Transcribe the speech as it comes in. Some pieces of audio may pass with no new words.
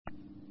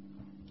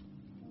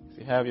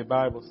you have your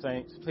Bible,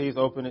 saints, please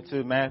open it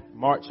to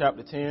Mark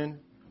chapter 10.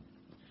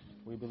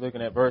 We'll be looking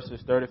at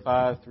verses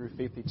 35 through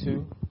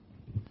 52.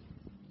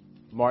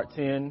 Mark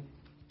 10,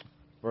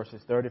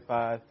 verses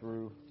 35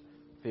 through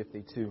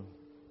 52.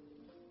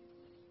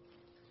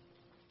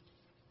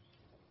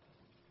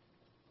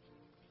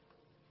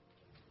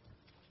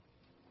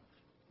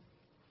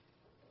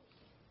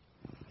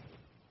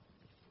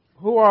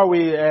 Who are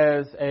we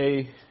as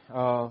a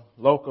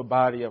local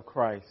body of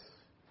Christ?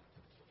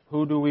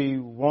 Who do we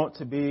want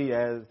to be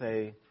as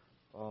a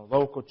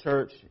local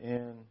church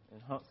in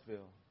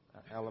Huntsville,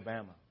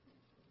 Alabama?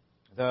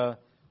 The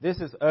This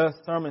Is Us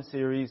sermon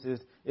series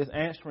is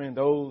answering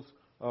those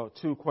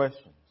two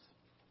questions.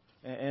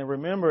 And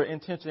remember,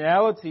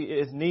 intentionality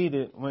is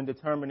needed when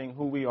determining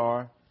who we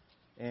are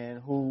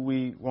and who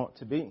we want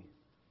to be.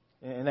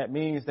 And that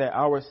means that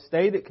our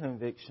stated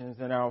convictions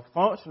and our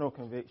functional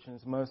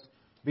convictions must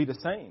be the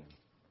same.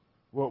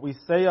 What we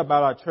say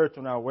about our church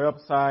on our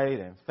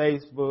website and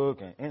Facebook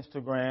and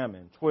Instagram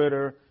and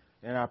Twitter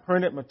and our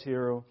printed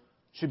material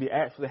should be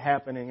actually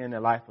happening in the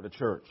life of the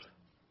church.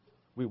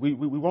 We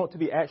want to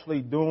be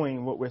actually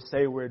doing what we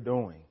say we're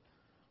doing.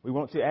 We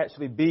want to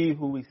actually be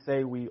who we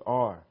say we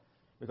are.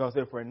 Because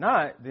if we're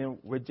not, then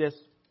we're just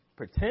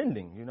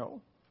pretending, you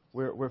know.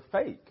 We're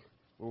fake.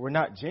 We're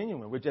not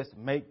genuine. We're just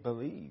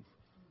make-believe.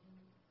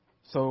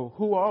 So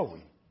who are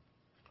we?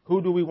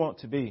 Who do we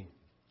want to be?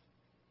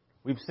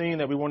 We've seen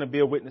that we want to be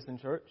a witness in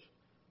church,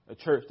 a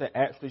church that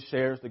actually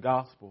shares the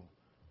gospel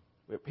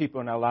with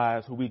people in our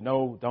lives who we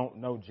know don't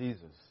know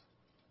Jesus.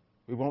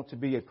 We want to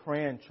be a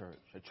praying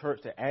church, a church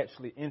that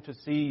actually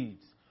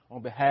intercedes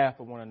on behalf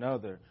of one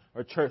another,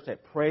 a church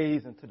that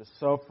prays into the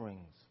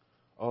sufferings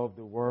of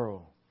the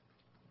world.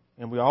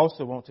 And we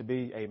also want to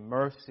be a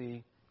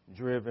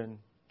mercy-driven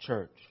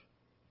church,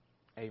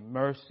 a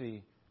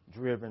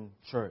mercy-driven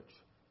church.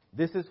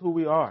 This is who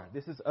we are.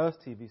 This is us,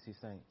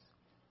 TBC Saints.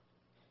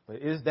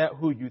 But is that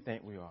who you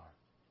think we are?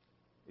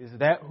 Is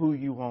that who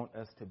you want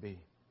us to be?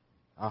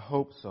 I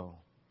hope so.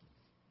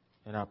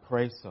 And I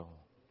pray so.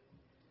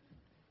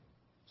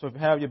 So if you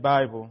have your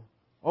Bible,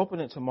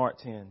 open it to Mark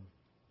 10.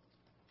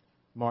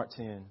 Mark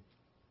 10,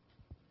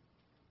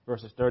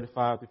 verses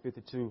 35 to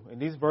 52. In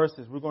these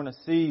verses, we're going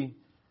to see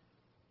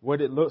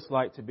what it looks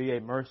like to be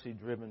a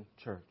mercy-driven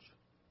church.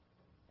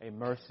 A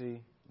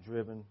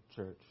mercy-driven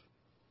church.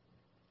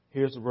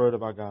 Here's the word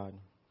of our God.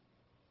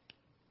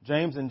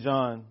 James and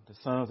John, the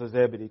sons of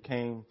Zebedee,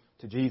 came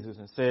to Jesus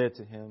and said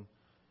to him,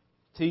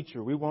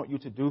 "Teacher, we want you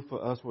to do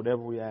for us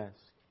whatever we ask."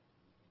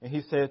 And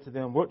he said to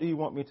them, "What do you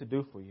want me to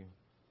do for you?"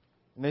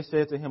 And they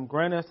said to him,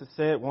 "Grant us to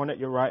sit one at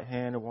your right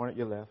hand and one at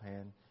your left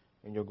hand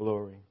in your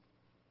glory."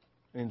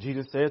 And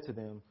Jesus said to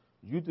them,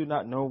 "You do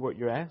not know what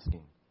you're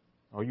asking.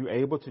 Are you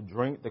able to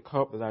drink the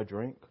cup that I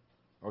drink,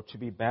 or to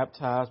be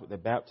baptized with the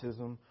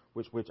baptism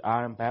which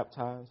I am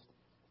baptized?"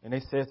 And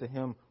they said to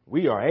him,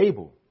 "We are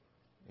able."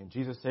 And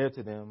Jesus said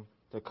to them,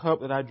 "The cup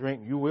that I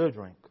drink, you will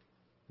drink.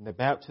 And the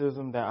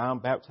baptism that I am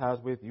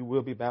baptized with, you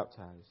will be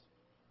baptized.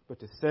 But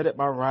to sit at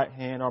my right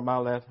hand or my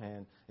left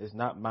hand is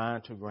not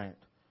mine to grant,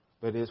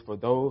 but is for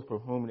those for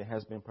whom it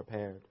has been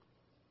prepared."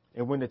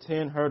 And when the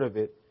 10 heard of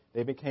it,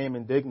 they became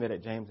indignant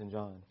at James and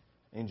John.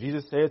 And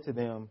Jesus said to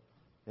them,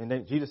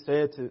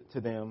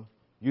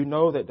 "You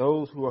know that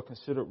those who are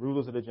considered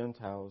rulers of the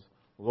Gentiles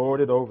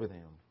lord it over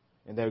them,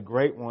 and their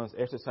great ones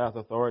exercise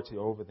authority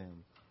over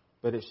them.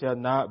 But it shall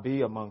not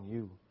be among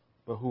you.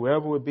 But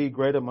whoever would be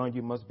great among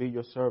you must be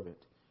your servant.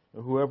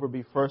 And whoever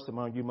be first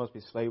among you must be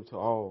slave to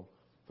all.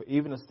 For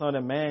even the Son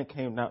of Man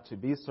came not to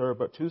be served,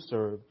 but to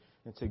serve,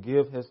 and to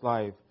give his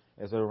life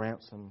as a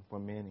ransom for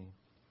many."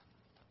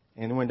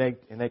 And when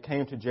they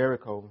came to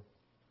Jericho,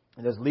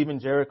 and as leaving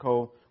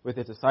Jericho with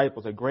his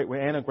disciples, a great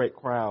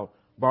crowd,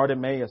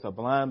 Bartimaeus, a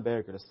blind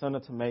beggar, the son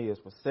of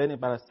Timaeus, was sitting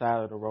by the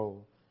side of the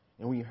road.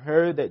 And when he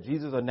heard that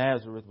Jesus of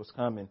Nazareth was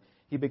coming,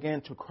 he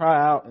began to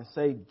cry out and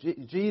say,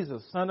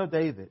 "Jesus, Son of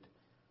David,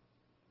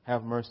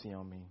 have mercy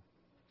on me."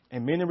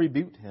 And many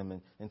rebuked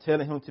him and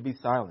telling him to be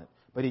silent.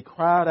 But he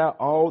cried out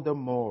all the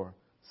more,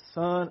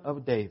 "Son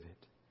of David,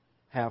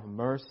 have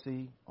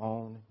mercy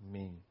on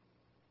me."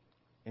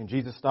 And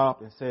Jesus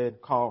stopped and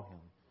said, "Call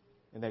him."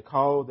 And they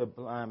called the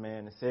blind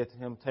man and said to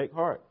him, "Take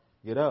heart,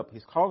 get up,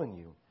 he's calling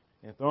you."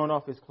 And throwing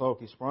off his cloak,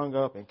 he sprung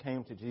up and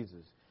came to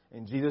Jesus.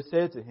 And Jesus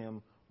said to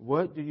him,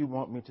 "What do you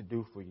want me to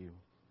do for you?"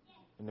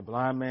 And the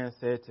blind man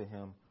said to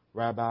him,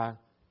 "Rabbi,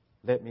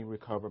 let me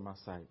recover my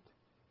sight."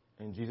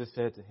 And Jesus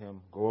said to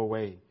him, "Go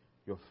away,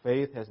 your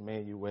faith has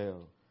made you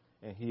well."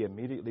 And he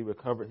immediately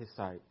recovered his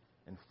sight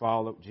and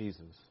followed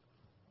Jesus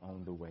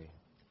on the way.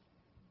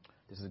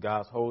 This is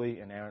God's holy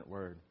and inerrant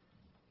word.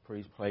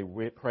 Please pray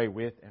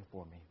with and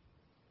for me.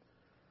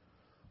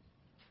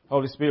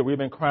 Holy Spirit, we've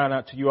been crying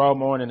out to you all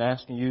morning,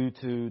 asking you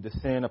to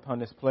descend upon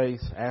this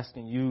place,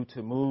 asking you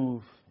to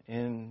move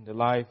in the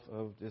life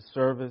of this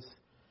service,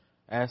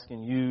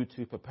 asking you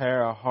to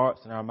prepare our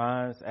hearts and our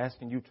minds,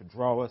 asking you to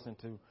draw us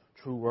into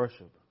true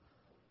worship.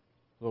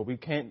 Lord, we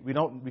can't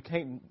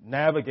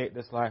navigate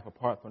this life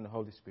apart from the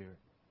Holy Spirit.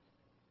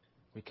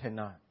 We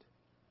cannot.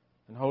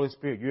 And Holy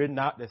Spirit, you're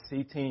not the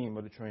C team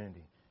of the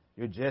Trinity.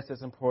 You're just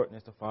as important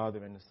as the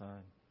Father and the Son.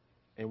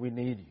 And we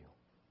need you.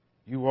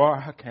 You are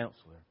our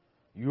counselor.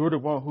 You're the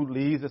one who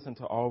leads us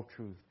into all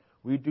truth.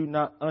 We do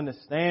not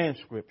understand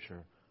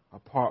Scripture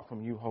apart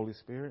from you, Holy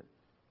Spirit.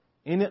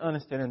 Any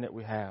understanding that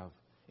we have,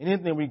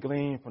 anything we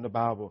glean from the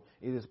Bible,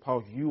 it is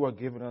because you are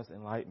giving us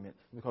enlightenment,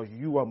 because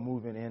you are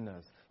moving in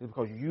us. It's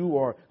because you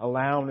are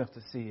allowing us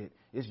to see it.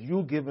 It's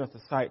you giving us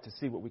the sight to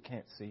see what we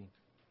can't see.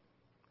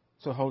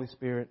 So, Holy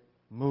Spirit,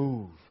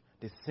 move,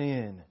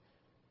 descend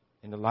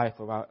in the life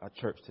of our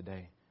church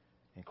today.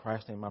 In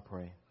Christ's name I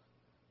pray.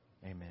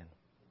 Amen.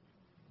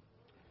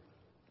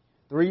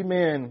 3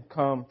 men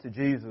come to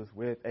Jesus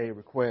with a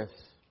request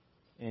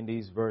in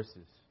these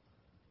verses.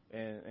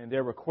 And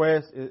their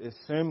request is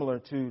similar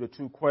to the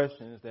 2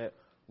 questions that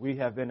we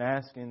have been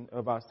asking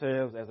of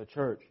ourselves as a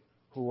church.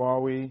 Who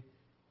are we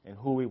and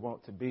who we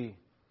want to be?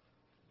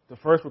 The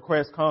first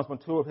request comes from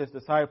 2 of his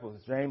disciples,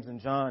 James and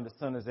John, the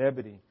son of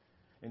Zebedee.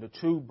 And the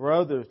 2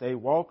 brothers, they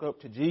walk up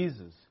to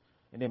Jesus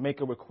and they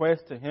make a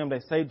request to him.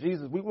 They say,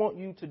 Jesus, we want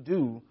you to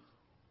do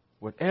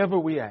whatever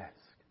we ask.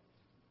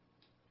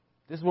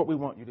 This is what we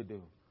want you to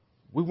do.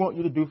 We want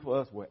you to do for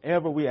us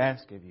whatever we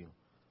ask of you.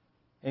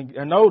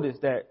 And notice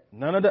that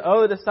none of the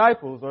other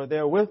disciples are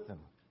there with them.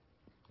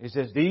 It's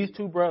just these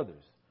 2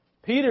 brothers.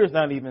 Peter is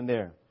not even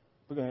there.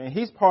 And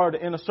he's part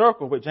of the inner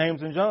circle with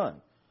James and John.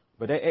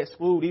 But they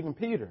exclude even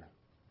Peter.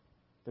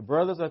 The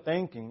brothers are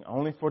thinking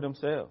only for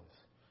themselves.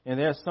 And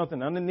there's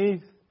something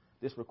underneath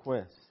this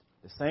request.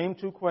 The same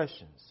 2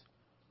 questions.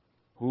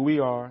 Who we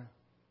are,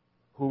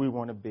 who we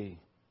want to be.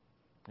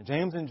 And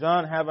James and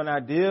John have an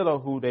idea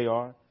of who they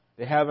are.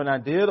 They have an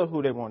idea of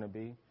who they want to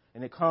be.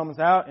 And it comes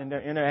out in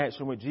their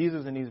interaction with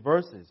Jesus in these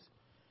verses.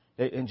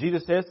 And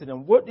Jesus says to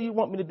them, what do you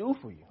want me to do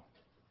for you?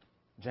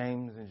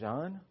 James and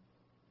John,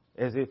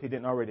 as if he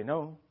didn't already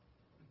know,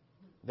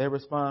 they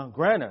respond,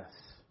 grant us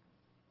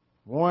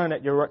one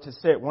at your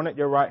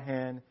right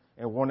hand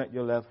and one at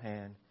your left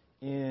hand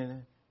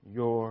in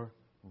your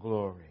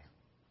glory.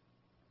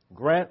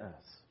 Grant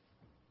us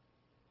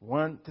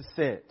one to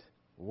sit,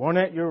 one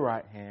at your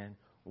right hand,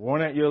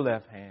 one at your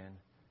left hand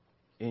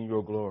in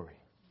your glory.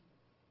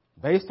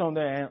 Based on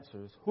their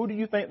answers, who do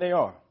you think they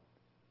are?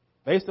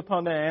 Based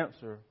upon their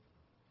answer,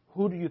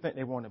 who do you think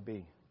they want to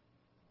be?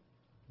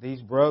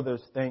 These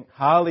brothers think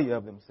highly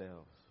of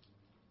themselves,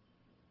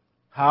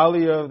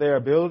 highly of their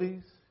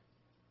abilities,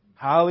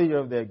 highly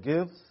of their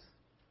gifts,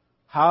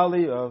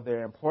 highly of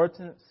their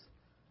importance,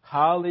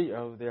 highly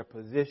of their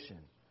position.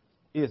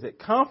 Is it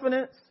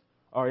confidence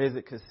or is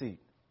it conceit?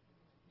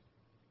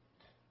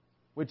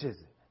 Which is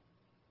it?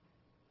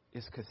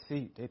 It's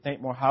conceit. They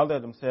think more highly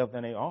of themselves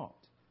than they ought.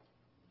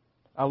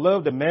 I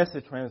love the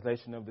Message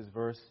translation of this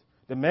verse.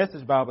 The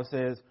Message Bible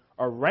says,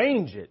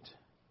 arrange it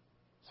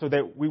so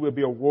that we will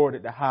be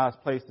awarded the highest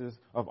places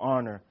of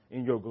honor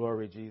in your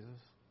glory, Jesus.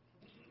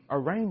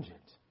 Arrange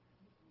it.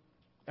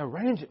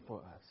 Arrange it for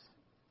us.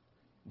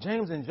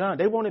 James and John,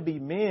 they want to be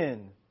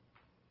men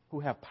who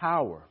have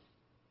power,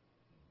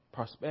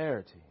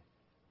 prosperity,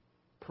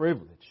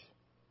 privilege.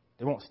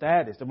 They want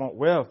status. They want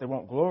wealth. They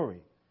want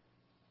glory.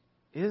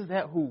 Is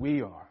that who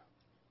we are?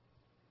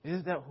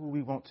 Is that who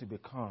we want to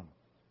become?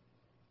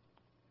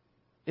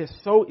 It's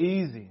so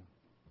easy,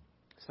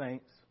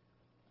 saints,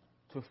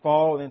 to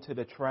fall into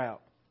the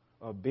trap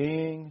of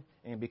being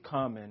and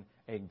becoming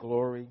a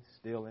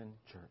glory-stealing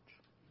church.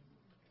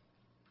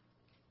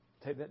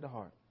 Take that to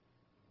heart.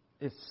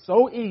 It's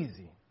so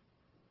easy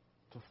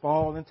to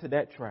fall into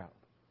that trap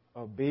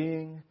of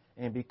being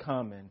and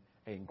becoming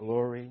a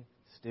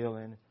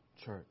glory-stealing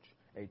church.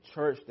 A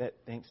church that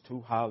thinks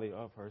too highly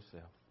of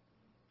herself.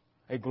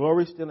 A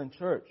glory-stealing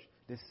church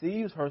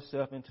deceives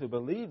herself into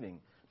believing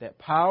that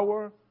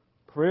power,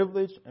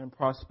 privilege, and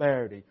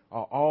prosperity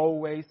are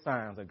always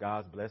signs of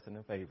God's blessing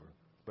and favor.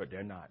 But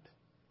they're not.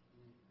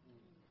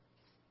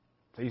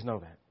 Please know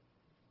that.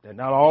 They're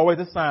not always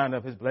a sign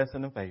of His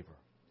blessing and favor.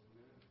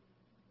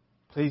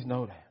 Please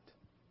know that.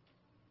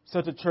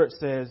 Such a church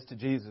says to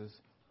Jesus,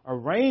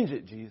 arrange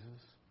it, Jesus,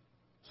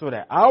 so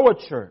that our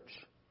church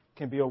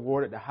can be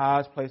awarded the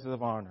highest places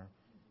of honor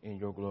in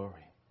your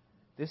glory.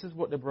 This is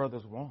what the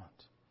brothers want.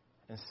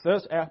 And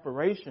such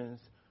aspirations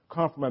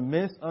come from a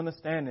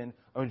misunderstanding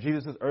of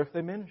Jesus'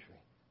 earthly ministry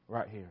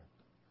right here.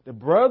 The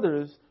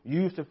brothers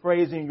used the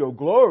phrase in your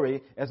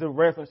glory as a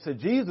reference to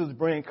Jesus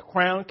being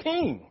crowned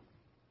king.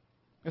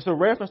 It's a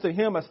reference to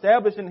Him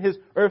establishing His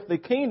earthly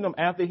kingdom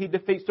after He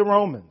defeats the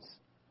Romans.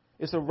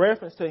 It's a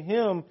reference to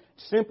Him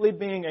simply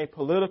being a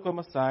political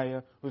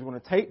Messiah who's going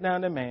to take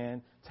down the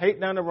man,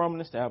 take down the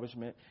Roman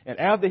establishment. And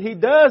after He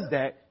does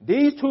that,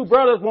 these 2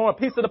 brothers want a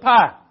piece of the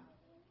pie.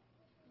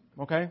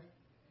 Okay?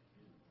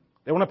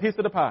 They want a piece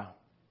of the pie.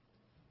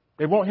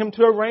 They want Him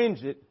to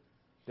arrange it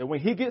that when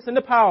He gets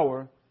into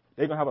power,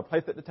 they're going to have a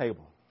place at the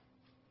table.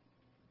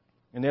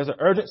 And there's an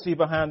urgency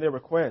behind their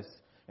request.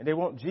 And they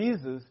want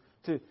Jesus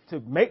to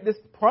make this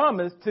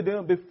promise to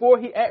them before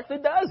He actually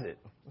does it.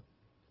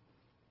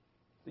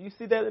 So you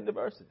see that in the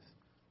verses.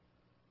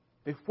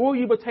 Before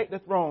you would take the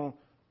throne,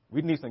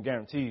 we need some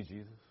guarantees,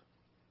 Jesus.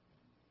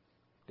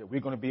 that we're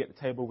going to be at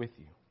the table with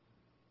you.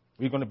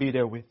 We're going to be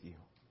there with you.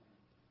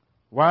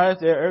 Why is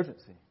there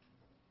urgency?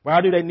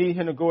 Why do they need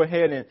him to go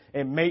ahead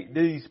and make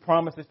these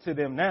promises to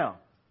them now?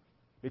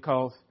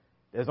 Because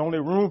there's only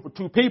room for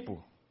two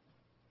people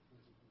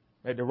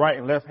at the right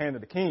and left hand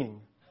of the king.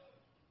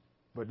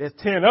 But there's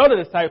 10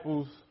 other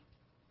disciples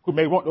who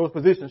may want those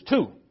positions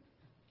too.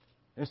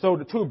 And so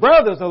the two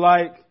brothers are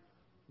like,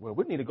 well,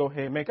 we need to go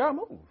ahead and make our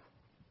move.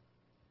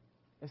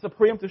 It's a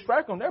preemptive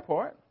strike on their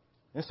part.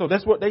 And so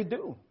that's what they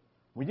do.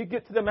 When you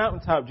get to the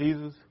mountaintop,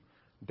 Jesus,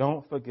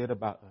 don't forget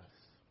about us.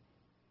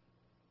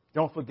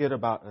 Don't forget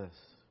about us.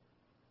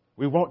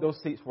 We want those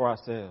seats for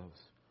ourselves.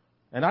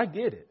 And I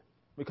get it.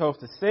 Because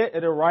to sit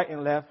at the right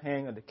and left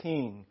hand of the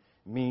king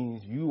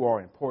means you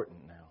are important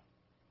now.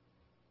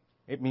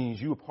 It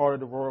means you're part of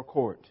the royal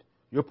court.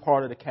 You're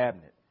part of the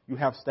cabinet. You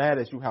have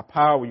status. You have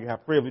power. You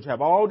have privilege. You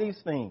have all these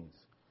things.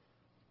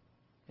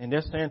 And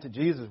they're saying to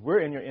Jesus, we're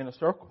in your inner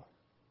circle.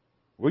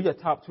 We're your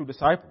top two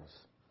disciples.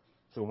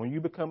 So when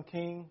you become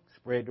king,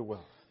 spread the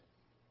wealth.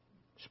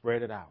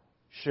 Spread it out.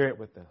 Share it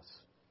with us.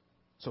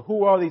 So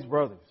who are these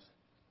brothers?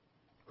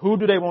 Who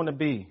do they want to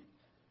be?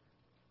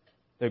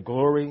 They're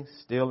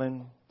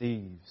glory-stealing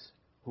thieves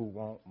who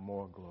want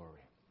more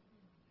glory.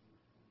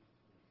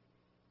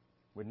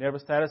 We're never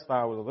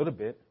satisfied with a little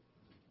bit.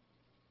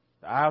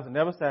 The eyes are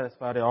never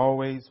satisfied. They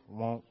always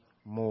want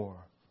more.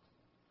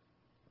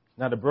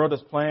 Now, the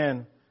brother's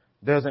plan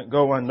doesn't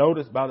go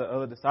unnoticed by the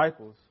other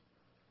disciples.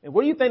 And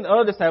what do you think the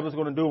other disciples are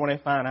going to do when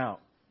they find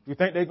out? You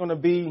think they're going to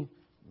be,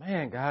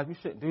 man, guys, you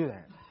shouldn't do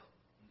that.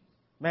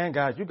 Man,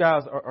 guys, you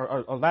guys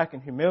are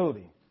lacking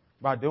humility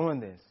by doing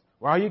this.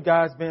 Why are you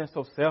guys being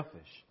so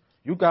selfish?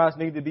 You guys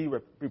need to be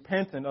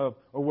repentant of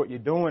what you're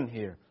doing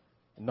here.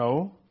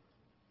 No.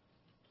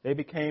 They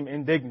became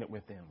indignant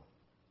with them.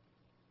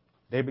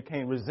 They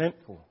became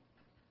resentful.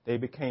 They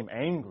became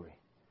angry.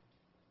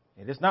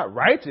 And it's not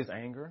righteous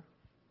anger.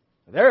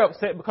 They're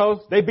upset because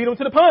they beat them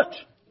to the punch.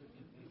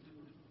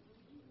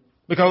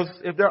 Because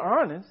if they're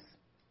honest,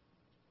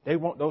 they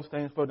want those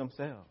things for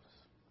themselves.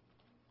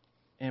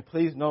 And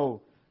please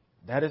know,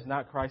 that is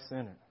not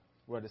Christ-centered,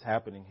 what is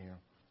happening here.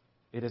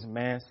 It is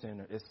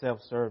man-centered. It's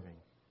self-serving.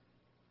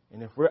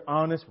 And if we're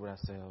honest with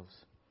ourselves,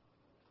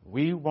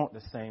 we want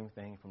the same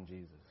thing from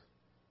Jesus.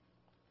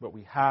 But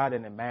we hide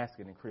and mask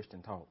it in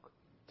Christian talk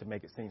to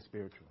make it seem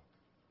spiritual.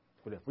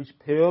 But if we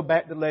peel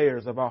back the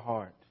layers of our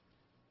heart,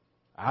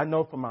 I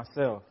know for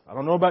myself, I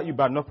don't know about you,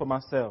 but I know for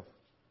myself,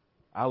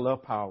 I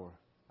love power,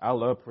 I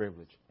love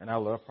privilege, and I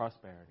love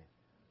prosperity.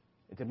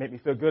 And to make me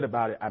feel good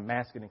about it, I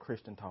mask it in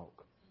Christian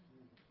talk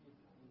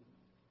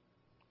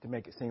to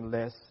make it seem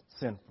less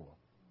sinful.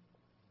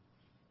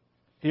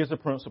 Here's a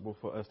principle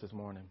for us this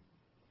morning.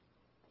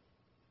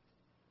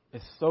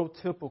 It's so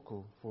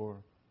typical for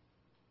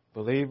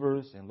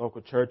believers in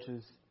local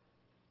churches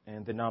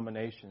and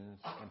denominations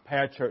and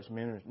parachurch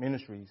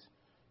ministries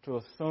to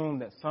assume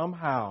that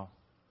somehow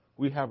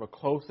we have a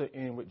closer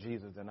in with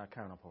Jesus than our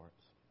counterparts.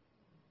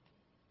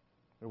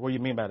 What do you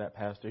mean by that,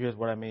 Pastor? Here's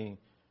what I mean.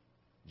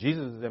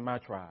 Jesus is in my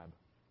tribe.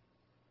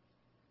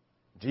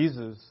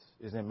 Jesus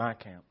is in my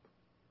camp.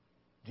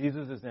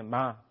 Jesus is in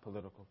my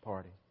political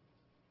party.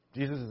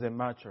 Jesus is in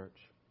my church,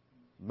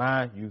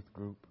 my youth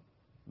group,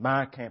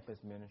 my campus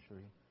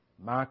ministry,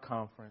 my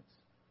conference,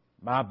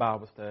 my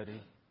Bible study,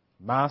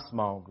 my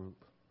small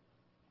group.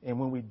 And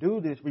when we do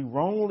this, we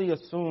wrongly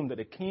assume that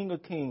the King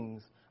of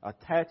Kings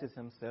attaches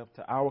himself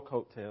to our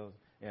coattails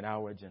and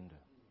our agenda.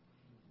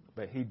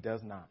 But he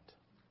does not.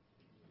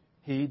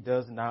 He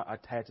does not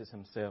attach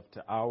himself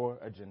to our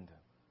agenda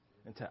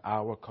and to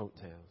our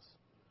coattails.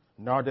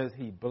 Nor does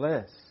he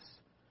bless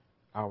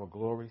our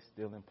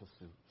glory-stealing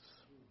pursuits.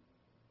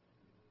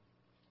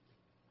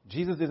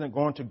 Jesus isn't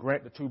going to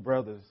grant the two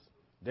brothers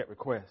that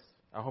request.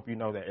 I hope you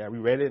know that. Yeah, we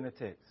read it in the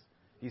text.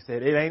 He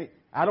said,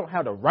 I don't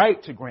have the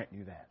right to grant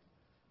you that.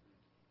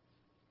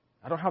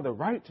 I don't have the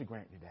right to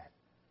grant you that.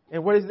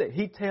 And what is it?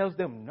 He tells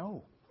them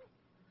no.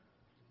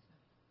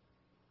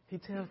 He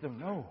tells them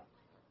no.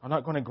 I'm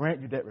not going to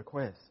grant you that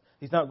request.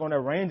 He's not going to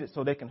arrange it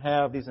so they can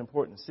have these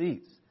important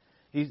seats.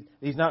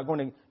 He's not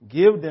going to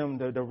give them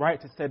the right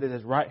to sit at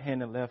his right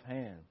hand and left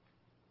hand.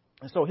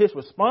 And so his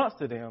response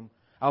to them,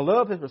 I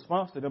love his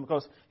response to them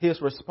because his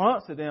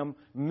response to them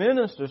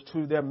ministers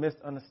to their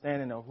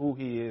misunderstanding of who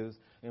he is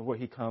and what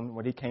he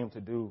came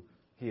to do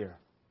here.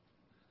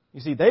 You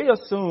see, they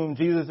assume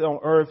Jesus is on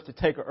earth to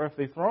take an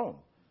earthly throne.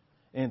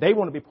 And they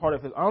want to be part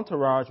of his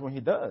entourage when he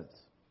does.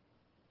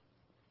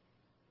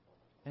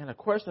 And a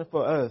question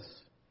for us,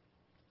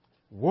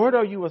 what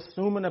are you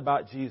assuming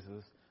about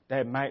Jesus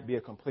that might be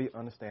a complete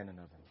understanding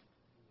of him?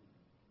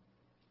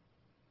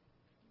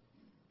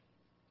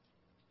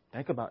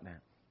 Think about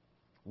that.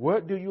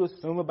 What do you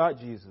assume about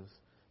Jesus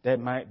that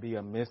might be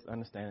a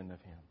misunderstanding of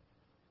him?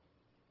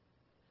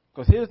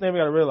 Because here's the thing we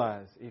got to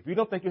realize. If you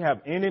don't think you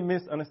have any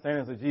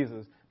misunderstandings of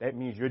Jesus, that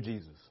means you're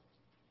Jesus.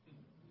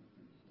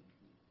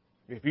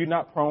 If you're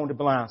not prone to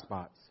blind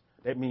spots,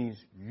 that means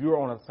you're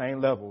on the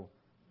same level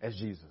as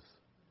Jesus.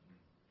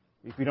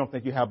 If you don't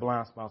think you have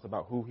blind spots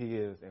about who he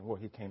is and what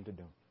he came to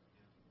do.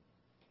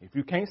 If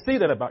you can't see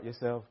that about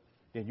yourself,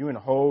 then you're in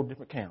a whole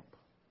different camp.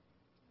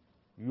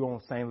 You're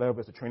on the same level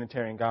as the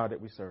Trinitarian God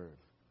that we serve.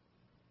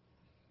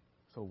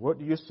 So what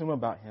do you assume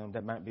about him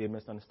that might be a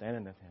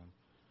misunderstanding of him?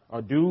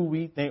 Or do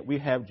we think we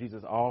have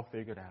Jesus all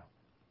figured out?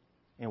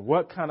 And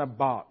what kind of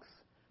box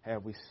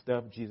have we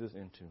stuffed Jesus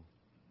into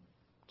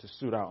to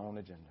suit our own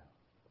agenda?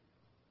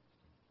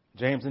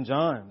 James and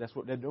John, that's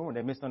what they're doing.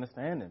 They're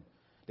misunderstanding.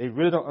 They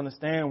really don't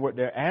understand what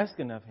they're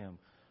asking of him.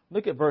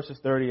 Look at verses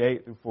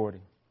 38 through 40.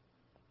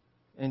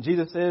 And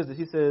Jesus says that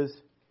he says,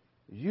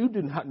 you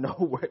do not know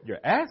what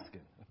you're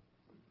asking.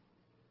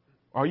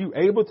 Are you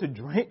able to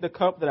drink the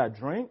cup that I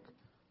drink?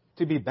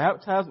 To be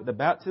baptized with the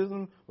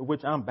baptism with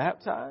which I'm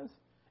baptized?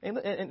 And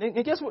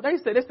guess what they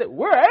said? They said,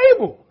 we're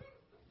able.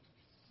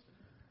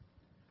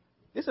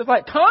 This is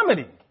like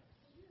comedy.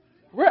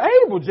 We're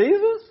able,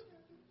 Jesus.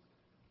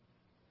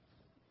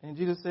 And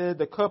Jesus said,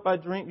 the cup I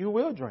drink, you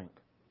will drink.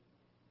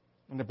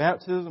 And the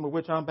baptism with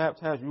which I'm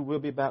baptized, you will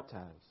be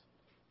baptized.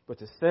 But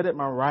to sit at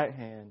my right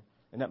hand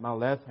and at my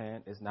left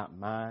hand is not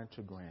mine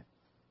to grant.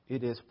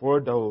 It is for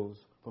those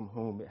from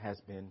whom it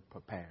has been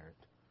prepared.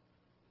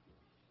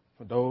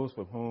 For those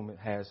for whom it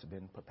has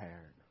been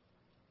prepared.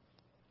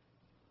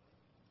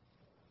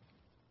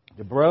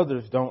 The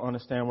brothers don't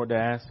understand what they're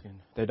asking.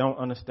 They don't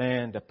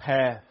understand the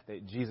path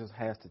that Jesus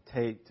has to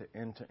take to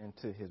enter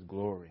into his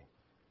glory.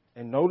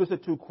 And notice the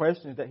two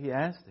questions that he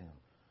asked them.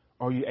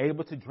 Are you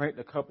able to drink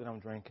the cup that I'm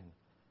drinking?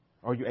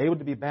 Are you able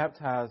to be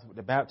baptized with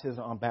the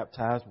baptism I'm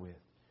baptized with?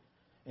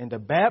 And the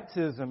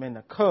baptism in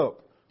the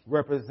cup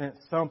represents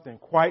something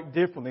quite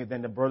differently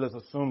than the brothers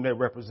assume they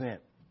represent.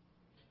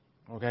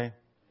 Okay?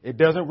 It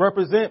doesn't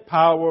represent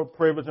power,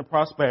 privilege, and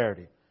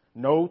prosperity.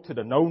 No to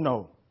the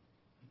no.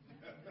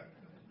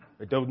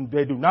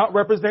 They do not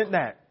represent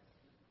that.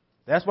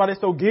 That's why they're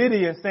so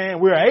giddy and saying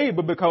we're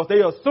able, because they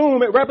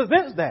assume it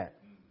represents that.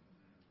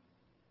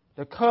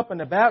 The cup and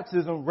the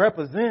baptism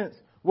represents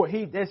what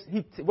he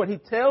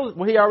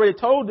already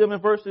told them in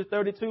verses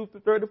 32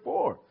 through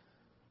 34.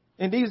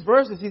 In these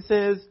verses, he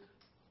says,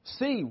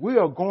 see, we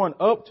are going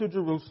up to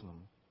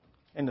Jerusalem,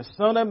 and the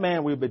Son of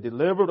Man will be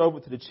delivered over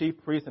to the chief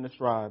priests and the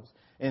scribes,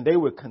 and they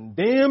will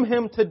condemn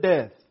him to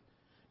death,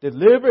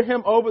 deliver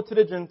him over to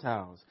the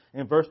Gentiles.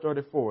 In verse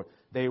 34,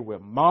 they will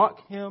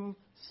mock him,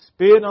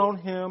 spit on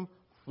him,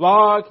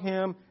 flog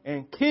him,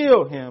 and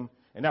kill him,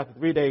 and after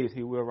 3 days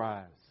he will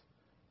rise.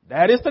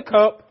 That is the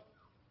cup.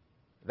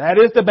 That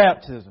is the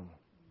baptism.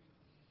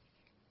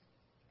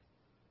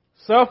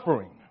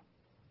 Suffering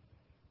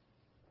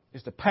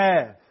is the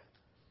path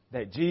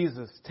that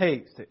Jesus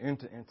takes to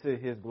enter into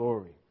his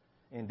glory.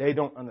 And they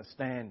don't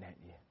understand that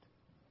yet.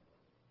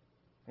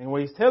 And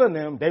what he's telling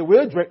them, they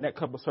will drink that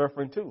cup of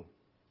suffering too.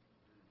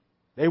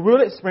 They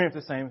will experience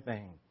the same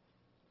thing.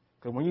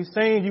 Because when you're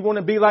saying you want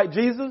to be like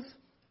Jesus,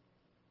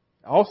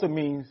 it also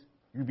means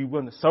you be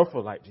willing to suffer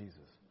like Jesus.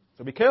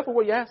 So be careful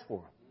what you ask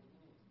for.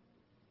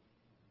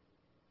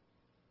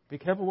 Be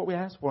careful what we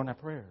ask for in our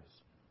prayers.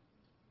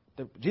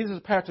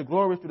 Jesus' path to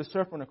glory through the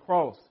suffering of the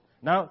cross,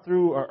 not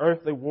through an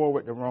earthly war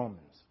with the Romans,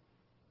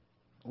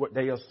 what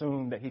they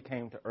assumed that he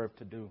came to earth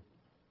to do.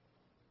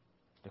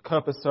 The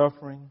cup is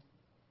suffering.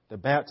 The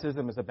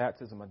baptism is a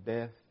baptism of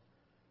death.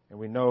 And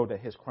we know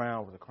that his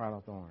crown was a crown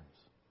of thorns,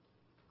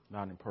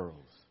 not in pearls.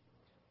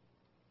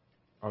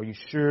 Are you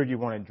sure you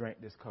want to drink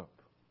this cup?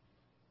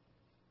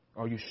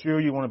 Are you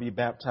sure you want to be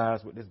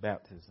baptized with this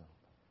baptism?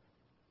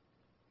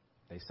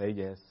 They say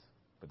yes,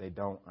 but they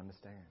don't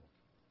understand.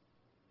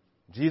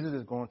 Jesus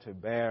is going to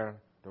bear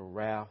the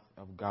wrath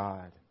of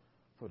God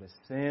for the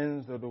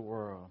sins of the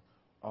world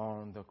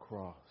on the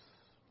cross.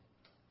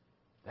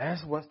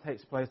 That's what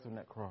takes place on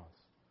that cross.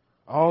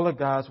 All of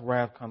God's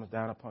wrath comes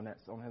down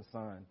on his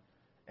Son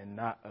and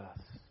not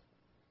us.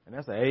 And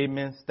that's an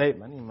amen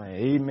statement. I need my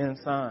amen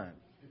sign.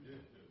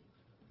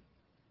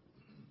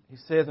 He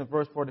says in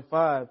verse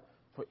 45,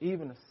 for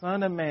even the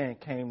Son of Man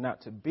came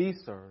not to be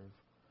served,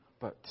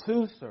 but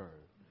to serve,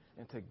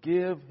 and to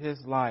give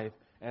his life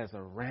as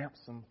a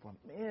ransom for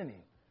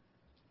many.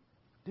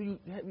 Do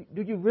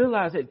you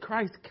realize that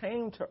Christ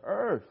came to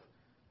earth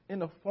in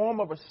the form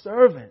of a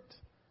servant,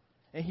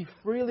 and he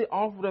freely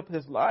offered up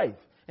his life?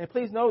 And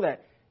please know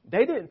that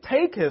they didn't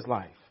take his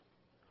life.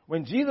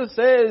 When Jesus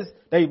says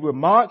they would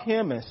mock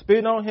him and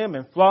spit on him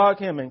and flog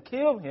him and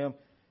kill him,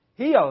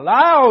 he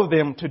allowed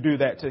them to do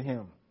that to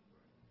him.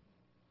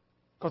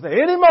 Because at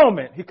any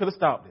moment, he could have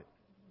stopped it.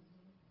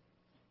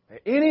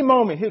 At any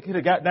moment, he could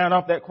have got down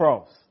off that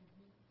cross.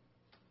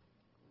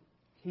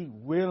 He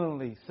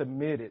willingly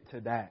submitted to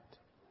that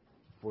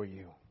for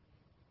you.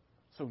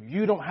 So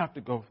you don't have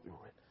to go through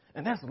it.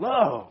 And that's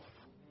love.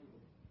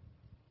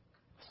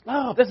 That's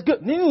love. That's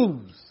good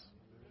news.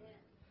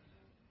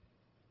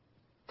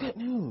 Good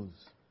news.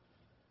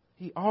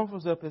 He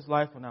offers up his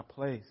life in our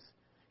place.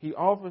 He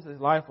offers his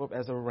life up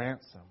as a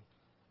ransom.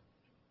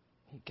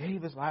 He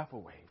gave his life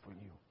away for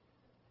you.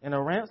 And a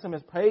ransom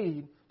is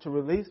paid to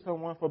release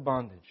someone for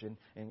bondage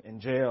and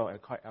jail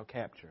or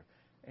capture.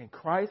 And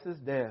Christ's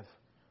death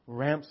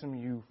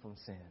ransomed you from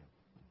sin.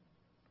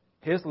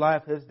 His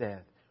life, his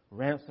death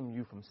ransomed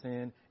you from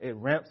sin. It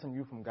ransomed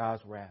you from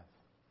God's wrath.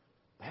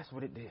 That's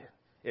what it did.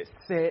 It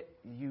set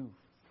you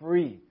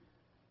free.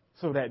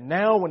 So that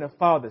now when the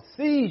Father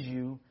sees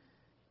you,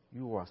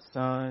 you are a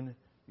son,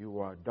 you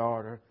are a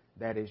daughter.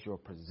 That is your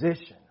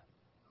position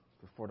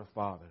before the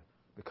Father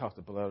because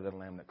of the blood of the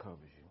Lamb that covers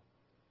you.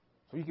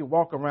 So you can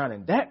walk around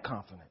in that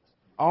confidence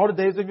all the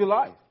days of your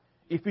life.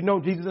 If you know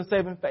Jesus and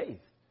saving faith,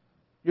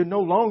 you're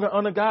no longer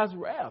under God's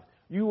wrath.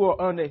 You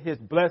are under His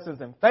blessings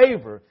and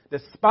favor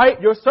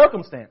despite your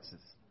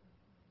circumstances.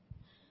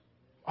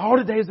 All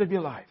the days of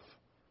your life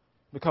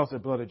because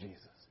of the blood of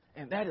Jesus.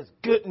 And that is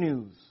good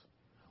news.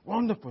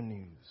 Wonderful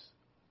news.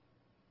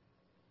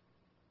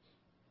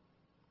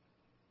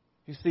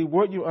 You see,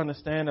 what you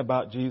understand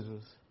about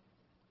Jesus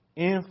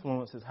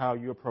influences how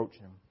you approach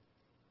Him.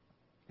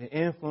 It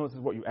influences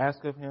what you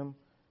ask of Him.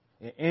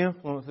 It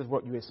influences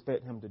what you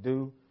expect Him to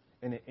do.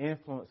 And it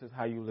influences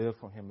how you live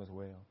for Him as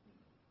well.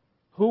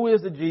 Who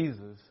is the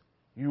Jesus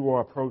you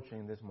are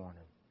approaching this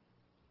morning?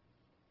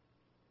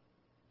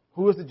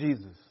 Who is the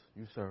Jesus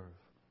you serve?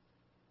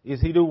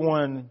 Is He the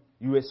one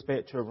you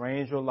expect to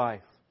arrange your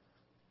life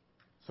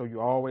so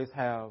you always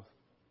have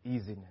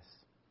easiness,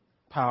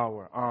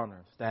 power,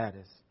 honor,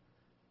 status?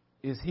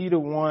 Is He the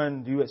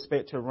one you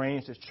expect to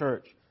arrange His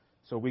church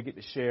so we get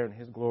to share in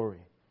His glory?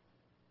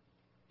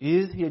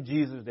 Is He a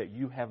Jesus that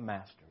you have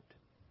mastered?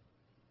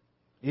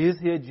 Is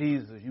He a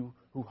Jesus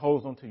who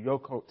holds on to your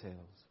coattails?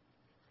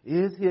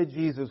 Is He a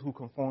Jesus who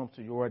conforms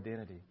to your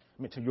identity,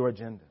 to your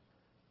agenda?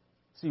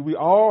 See, we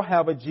all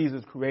have a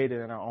Jesus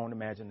created in our own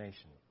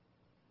imagination.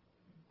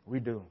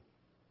 We do.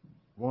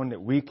 One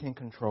that we can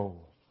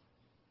control.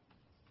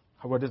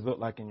 What does it look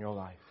like in your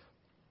life?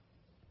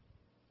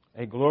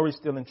 A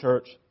glory-stealing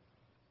church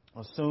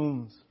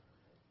assumes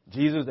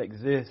Jesus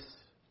exists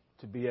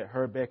to be at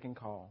her beck and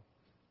call.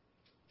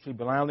 She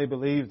blindly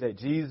believes that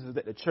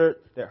the church,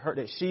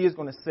 that she is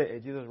going to sit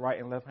at Jesus' right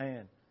and left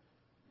hand.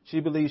 She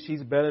believes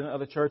she's better than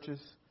other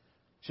churches.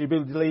 She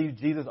believes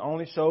Jesus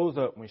only shows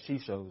up when she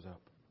shows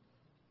up.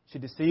 She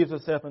deceives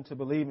herself into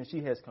believing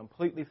she has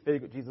completely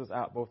figured Jesus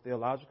out both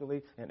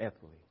theologically and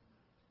ethically.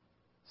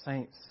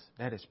 Saints,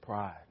 that is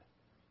pride.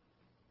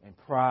 And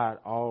pride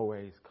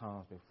always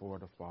comes before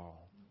the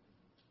fall.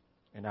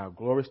 In our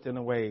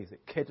glory-stealing ways,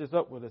 it catches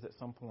up with us at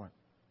some point.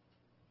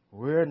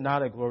 We're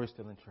not a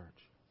glory-stealing church.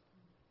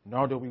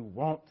 Nor do we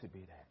want to be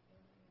that.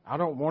 I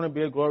don't want to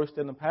be a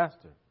glory-stealing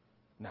pastor.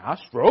 Now, I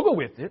struggle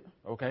with it,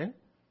 okay?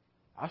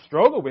 I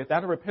struggle with it. I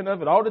repent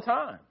of it all the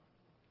time.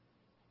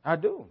 I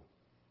do.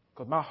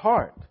 Because my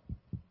heart,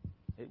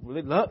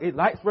 it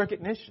likes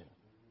recognition.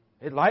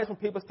 It likes when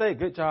people say,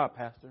 good job,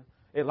 pastor.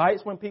 It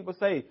likes when people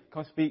say,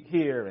 come speak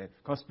here and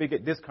come speak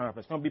at this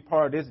conference. Come be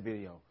part of this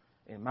video.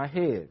 In my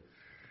head,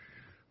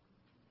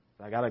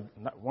 I got a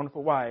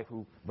wonderful wife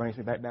who brings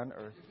me back down to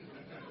earth.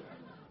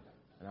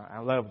 And I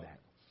love that.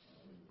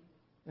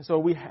 And so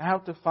we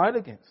have to fight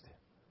against it.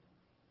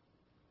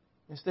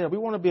 Instead, we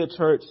want to be a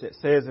church that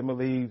says and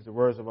believes the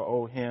words of an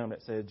old hymn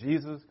that says,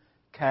 Jesus,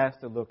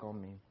 cast a look on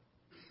me.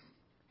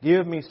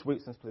 Give me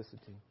sweet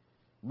simplicity.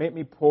 Make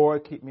me poor,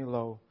 keep me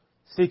low,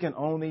 seeking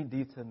only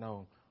thee to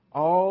know.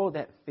 All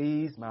that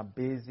feeds my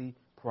busy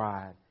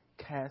pride,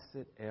 cast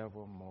it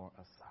evermore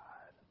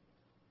aside.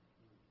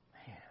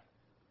 Man,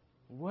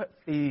 what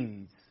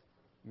feeds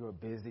your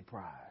busy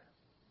pride?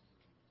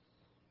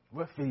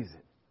 What feeds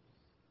it?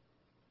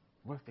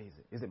 What feeds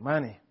it? Is it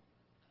money?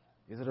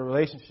 Is it a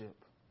relationship?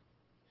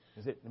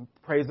 Is it the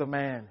praise of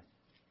man?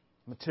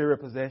 Material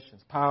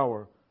possessions?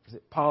 Power? Is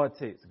it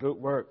politics? Good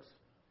works?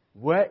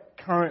 What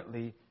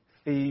currently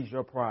feeds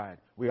your pride?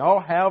 We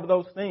all have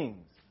those things.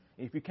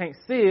 If you can't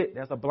see it,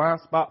 that's a blind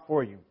spot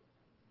for you.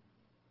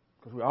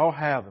 Because we all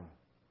have them.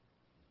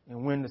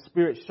 And when the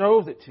Spirit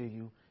shows it to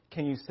you,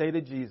 can you say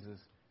to Jesus,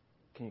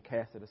 can you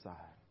cast it aside?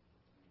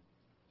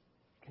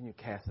 Can you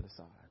cast it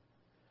aside?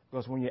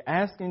 Because when you're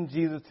asking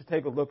Jesus to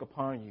take a look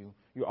upon you,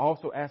 you're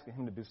also asking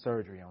Him to do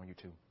surgery on you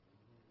too.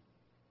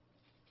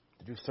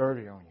 To do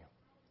surgery on you.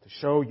 To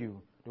show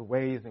you the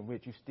ways in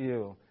which you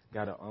still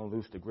got to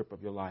unloose the grip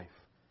of your life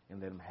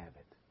and let Him have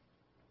it.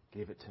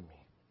 Give it to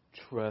me.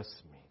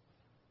 Trust me.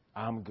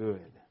 I'm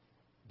good.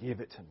 Give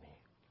it to me.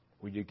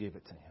 Will you give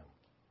it to Him?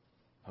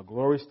 A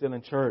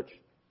glory-stealing church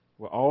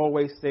will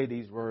always say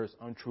these words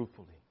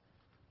untruthfully.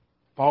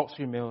 False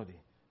humility.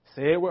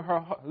 Say it with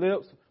her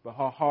lips, but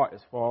her heart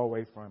is far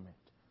away from it.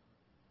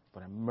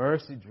 But a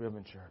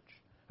mercy-driven church,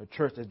 a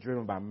church that's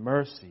driven by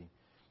mercy,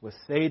 will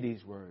say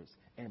these words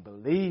and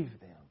believe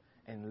them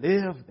and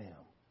live them.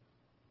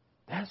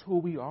 That's who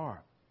we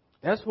are.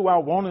 That's who I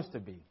want us to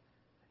be.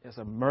 It's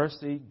a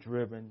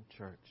mercy-driven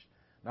church,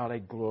 not a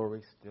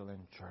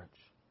glory-stealing church.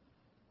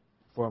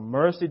 For a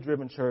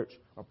mercy-driven church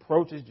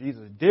approaches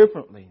Jesus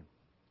differently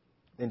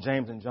than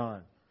James and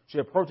John. She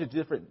approaches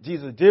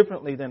Jesus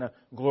differently than a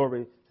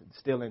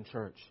glory-stealing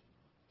church.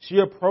 She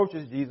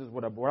approaches Jesus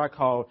with what I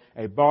call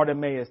a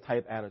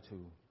Bartimaeus-type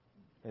attitude.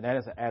 And that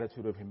is an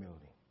attitude of humility.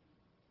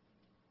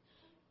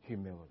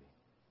 Humility.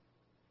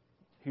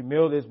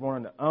 Humility is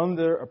one of the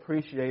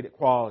underappreciated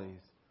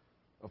qualities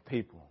of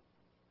people.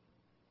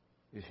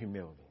 Is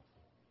humility.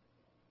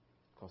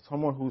 Because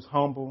someone who's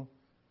humble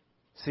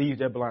sees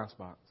their blind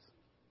spots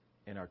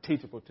and are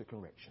teachable to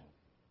correction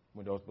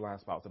when those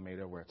blind spots are made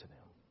aware to them.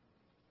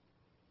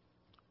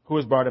 Who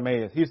is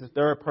Bartimaeus? He's the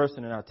third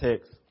person in our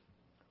text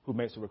who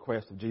makes a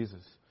request of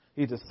Jesus.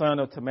 He's the son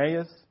of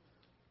Timaeus.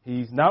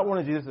 He's not one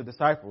of Jesus'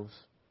 disciples.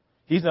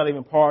 He's not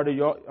even part of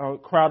your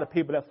crowd of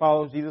people that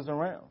follows Jesus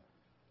around.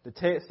 The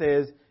text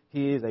says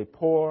he is a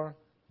poor,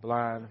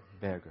 blind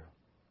beggar.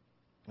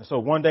 And so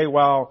one day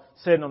while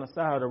sitting on the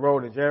side of the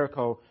road in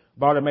Jericho,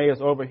 Bartimaeus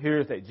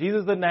overhears that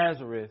Jesus of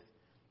Nazareth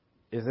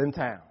is in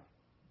town.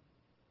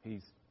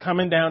 He's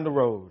coming down the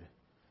road.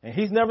 And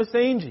he's never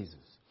seen Jesus.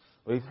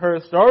 We've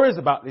heard stories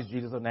about this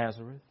Jesus of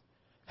Nazareth,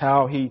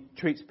 how he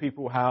treats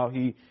people, how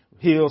he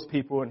heals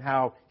people, and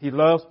how he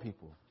loves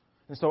people.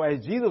 And so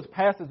as Jesus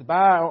passes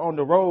by on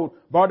the road,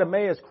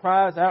 Bartimaeus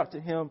cries out to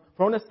him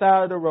from the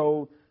side of the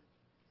road,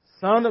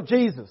 Son of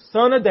Jesus,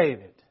 Son of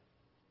David,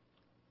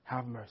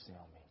 have mercy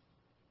on me.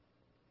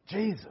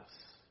 Jesus,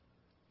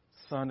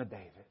 Son of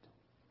David,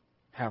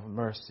 have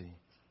mercy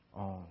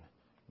on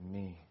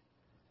me.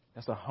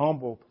 That's a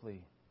humble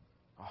plea,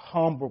 a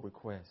humble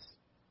request.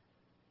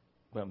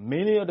 But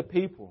many of the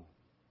people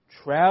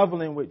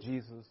traveling with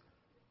Jesus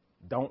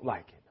don't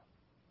like it.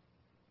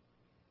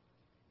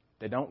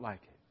 They don't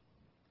like it.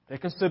 They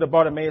consider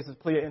Bartimaeus'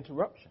 plea an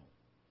interruption,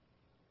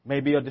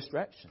 maybe a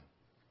distraction.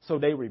 So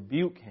they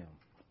rebuke him.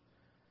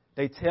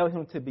 They tell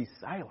him to be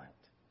silent.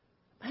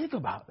 Think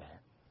about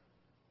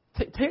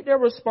that. Take their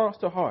response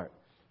to heart.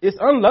 It's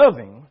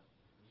unloving.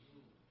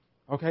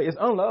 Okay, it's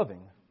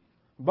unloving.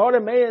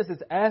 Bartimaeus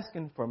is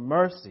asking for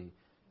mercy,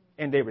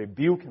 and they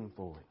rebuke him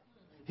for it.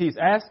 He's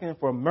asking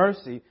for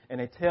mercy, and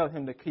they tell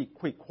him to keep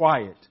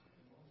quiet.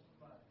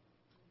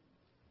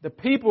 The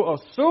people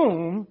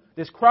assume,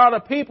 this crowd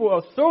of people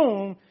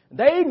assume,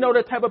 they know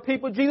the type of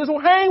people Jesus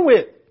will hang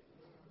with.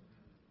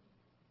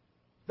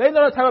 They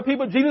know the type of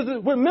people Jesus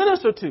would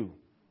minister to.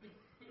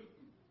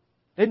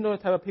 They know the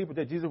type of people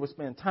that Jesus would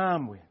spend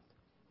time with.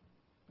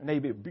 And they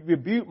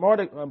rebuke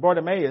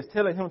Bartimaeus,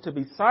 telling him to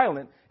be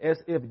silent as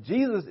if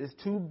Jesus is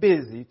too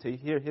busy to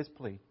hear his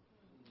plea.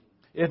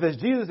 If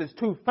Jesus is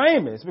too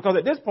famous, because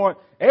at this point,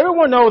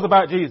 everyone knows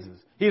about Jesus.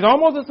 He's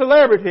almost a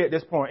celebrity at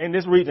this point, in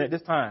this region, at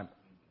this time.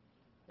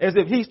 As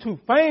if he's too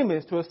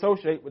famous to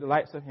associate with the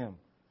likes of him.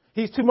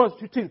 He's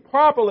too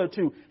popular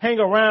to hang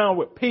around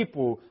with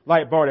people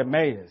like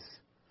Bartimaeus.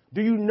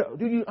 Do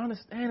you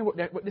understand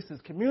what this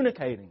is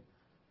communicating?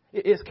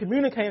 It's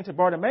communicating to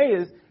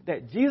Bartimaeus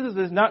that Jesus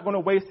is not going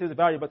to waste his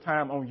valuable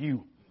time on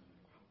you.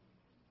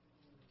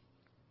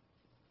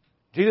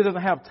 Jesus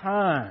doesn't have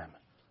time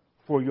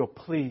for your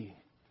plea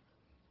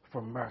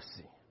for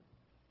mercy.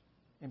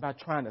 And by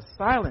trying to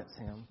silence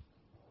him,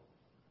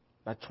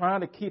 by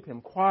trying to keep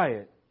him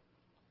quiet,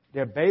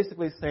 they're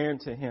basically saying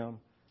to him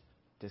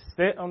to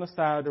sit on the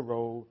side of the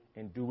road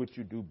and do what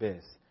you do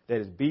best. That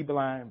is, be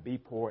blind, be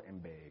poor,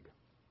 and beg.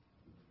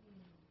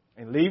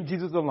 And leave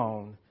Jesus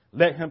alone.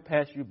 Let him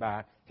pass you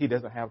by. He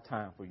doesn't have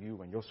time for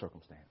you and your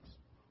circumstance.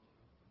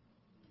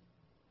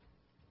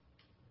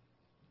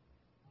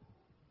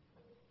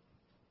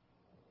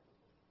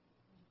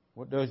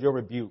 What does your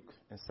rebuke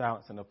and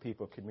silencing of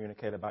people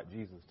communicate about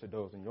Jesus to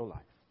those in your life?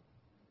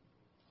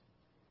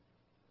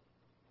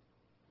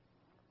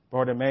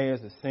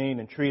 Bartimaeus is seen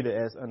and treated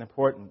as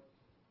unimportant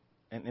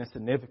and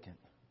insignificant,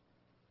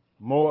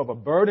 more of a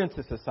burden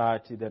to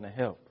society than a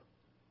help.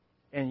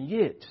 And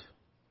yet,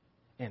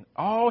 in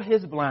all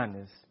his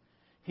blindness,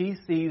 he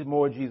sees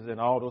more Jesus than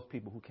all those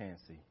people who can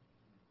see.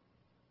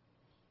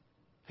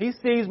 He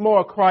sees more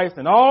of Christ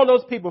than all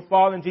those people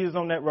following Jesus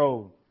on that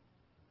road.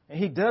 And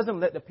he doesn't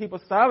let the people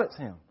silence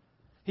him.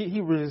 He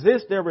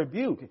resists their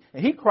rebuke.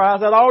 And he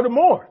cries out all the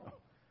more.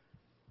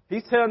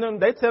 They're telling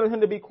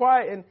him to be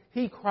quiet, and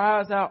he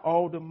cries out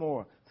all the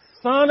more.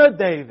 Son of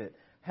David,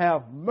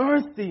 have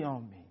mercy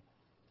on me.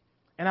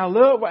 And I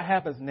love what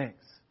happens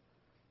next.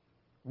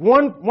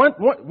 One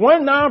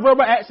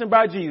nonverbal action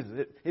by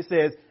Jesus. It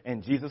says,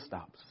 and Jesus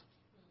stops.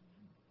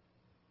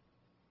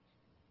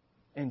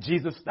 And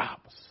Jesus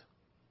stops.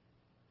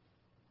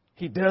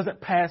 He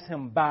doesn't pass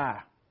him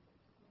by.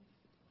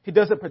 He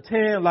doesn't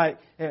pretend like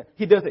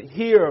he doesn't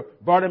hear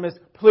Bartimaeus'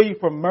 plea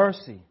for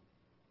mercy.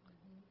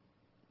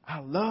 I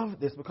love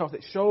this because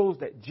it shows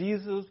that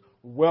Jesus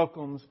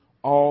welcomes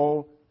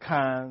all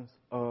kinds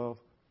of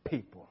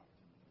people.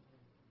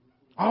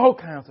 All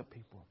kinds of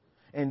people.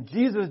 And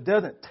Jesus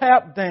doesn't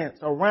tap dance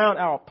around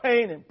our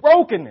pain and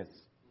brokenness.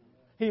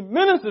 He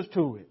ministers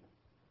to it.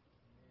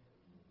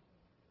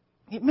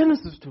 He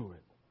ministers to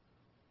it.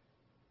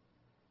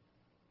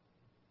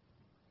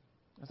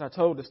 As I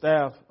told the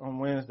staff on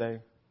Wednesday,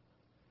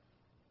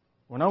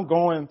 when I'm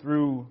going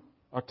through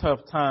a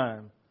tough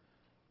time,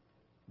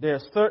 there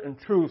are certain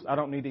truths I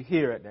don't need to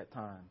hear at that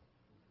time.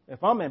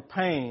 If I'm in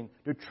pain,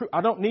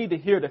 I don't need to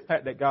hear the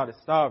fact that God is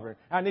sovereign.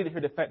 I need to hear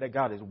the fact that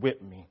God is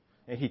with me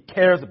and He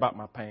cares about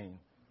my pain.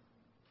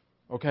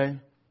 Okay?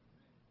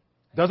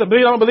 Doesn't mean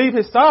I don't believe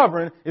He's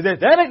sovereign. Is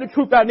that ain't the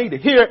truth I need to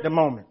hear at the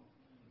moment.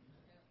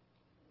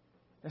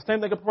 The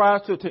same thing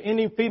applies to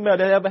any female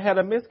that ever had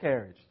a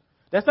miscarriage.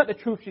 That's not the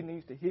truth she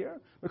needs to hear.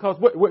 Because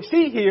what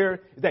she hears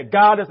is that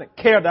God doesn't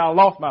care that I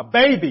lost my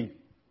baby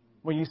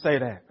when you say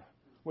that.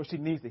 What she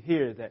needs to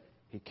hear is that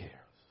He cares.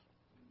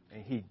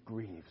 And He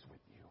grieves with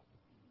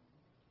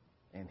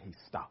you. And He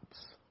stops.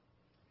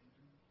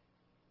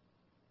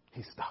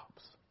 He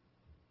stops.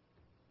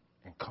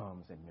 And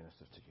comes and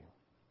ministers to you.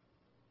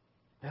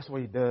 That's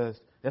what He does.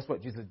 That's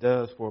what Jesus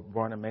does for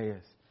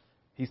Bartimaeus.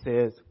 He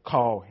says,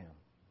 call him.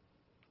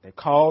 They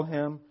called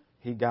him.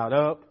 He got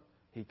up.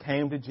 He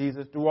came to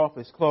Jesus, threw off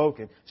his cloak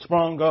and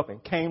sprung up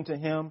and came to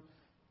him.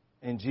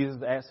 And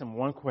Jesus asked him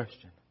one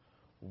question.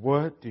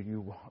 What do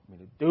you want me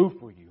to do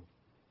for you?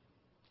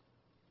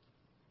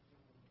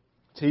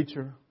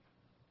 Teacher,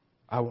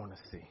 I want to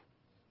see.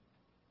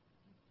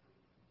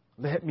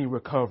 Let me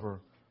recover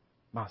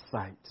my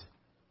sight.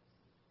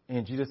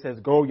 And Jesus says,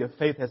 go, your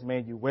faith has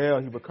made you well.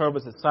 He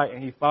recovers his sight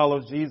and he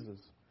follows Jesus.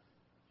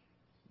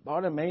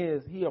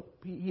 Bartimaeus,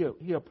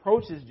 he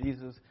approaches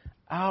Jesus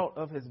out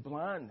of his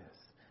blindness,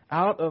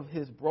 out of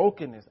his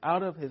brokenness,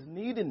 out of his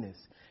neediness.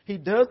 He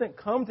doesn't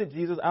come to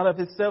Jesus out of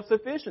his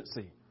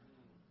self-sufficiency.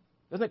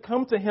 Doesn't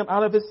come to him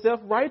out of his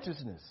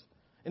self-righteousness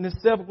and his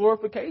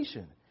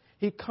self-glorification.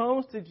 He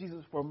comes to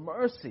Jesus for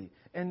mercy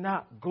and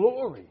not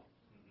glory.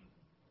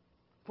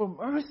 For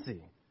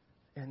mercy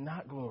and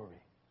not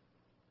glory.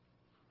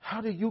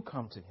 How do you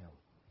come to him?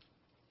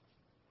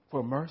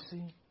 For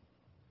mercy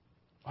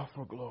or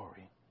for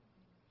glory?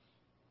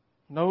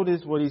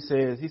 Notice what he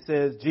says. He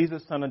says,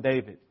 Jesus, son of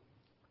David.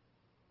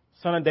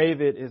 Son of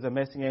David is a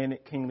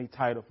messianic kingly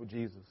title for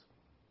Jesus.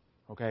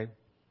 Okay?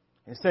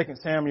 In 2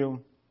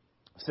 Samuel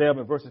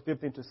 7, verses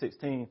 15 to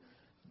 16,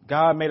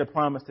 God made a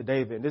promise to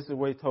David. And this is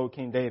what he told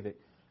King David.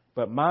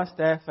 But my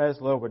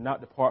steadfast love would not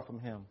depart from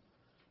him,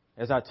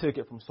 as I took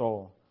it from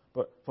Saul,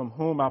 but from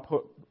whom I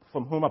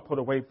put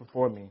away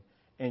before me.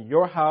 And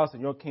your house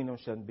and your kingdom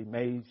shall be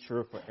made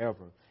sure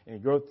forever,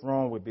 and your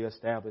throne will be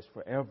established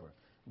forever.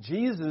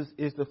 Jesus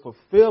is the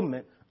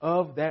fulfillment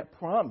of that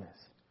promise.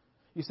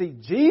 You see,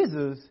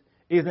 Jesus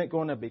isn't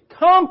going to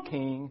become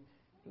king.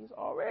 He's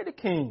already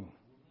king.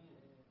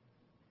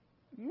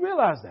 You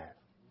realize that?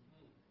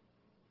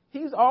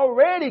 He's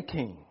already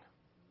king.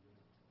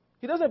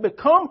 He doesn't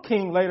become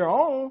king later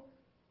on.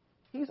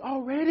 He's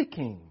already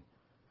king.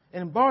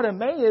 And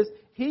Bartimaeus,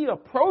 he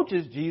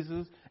approaches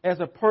Jesus as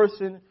a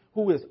person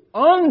who is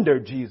under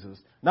Jesus,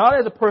 not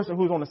as a person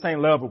who's on the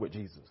same level with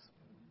Jesus.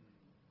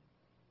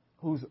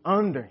 Who's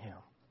under him.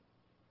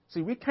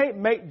 See, we can't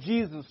make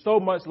Jesus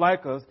so much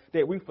like us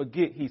that we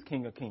forget he's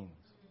King of Kings.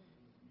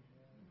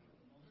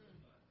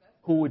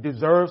 Who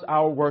deserves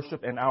our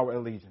worship and our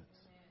allegiance.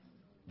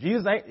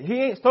 Jesus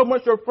ain't so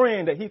much your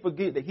friend that he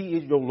forget that he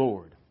is your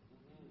Lord.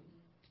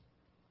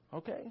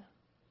 Okay?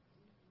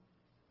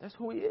 That's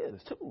who he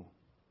is too.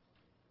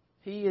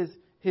 His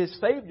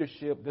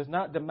saviorship does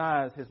not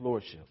demise his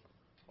lordship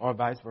or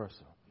vice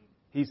versa.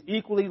 He's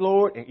equally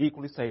Lord and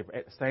equally Savior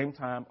at the same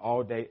time,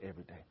 all day,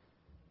 every day.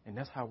 And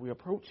that's how we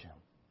approach him.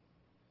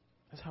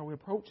 That's how we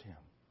approach him.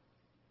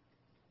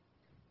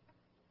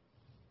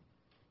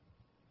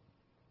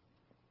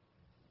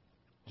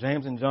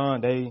 James and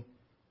John, they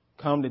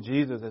come to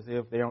Jesus as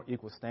if they're on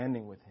equal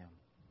standing with him.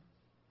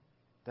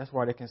 That's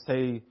why they can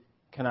say,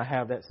 can I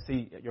have that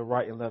seat at your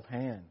right and left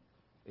hand?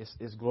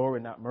 It's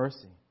glory, not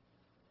mercy.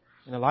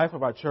 In the life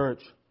of our church,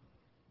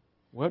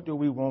 what do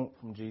we want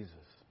from Jesus?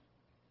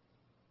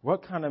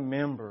 What kind of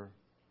member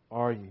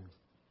are you?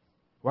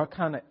 What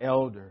kind of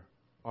elder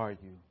are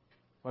you?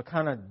 What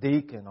kind of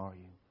deacon are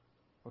you?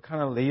 What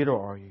kind of leader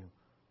are you?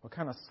 What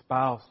kind of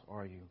spouse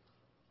are you?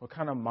 What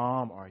kind of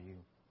mom are you?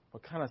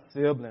 What kind of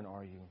sibling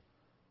are you?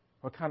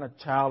 What kind of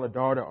child or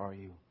daughter are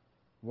you?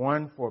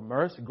 One for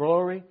mercy,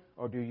 glory,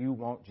 or do you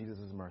want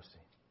Jesus' mercy?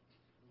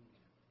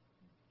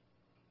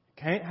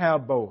 Can't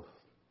have both.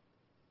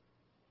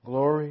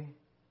 Glory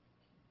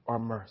or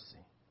mercy.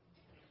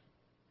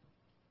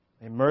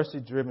 A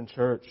mercy-driven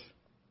church,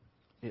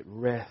 it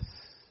rests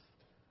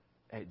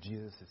at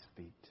Jesus'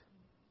 feet.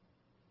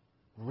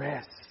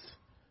 Rests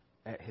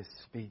at his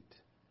feet.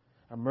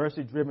 A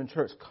mercy-driven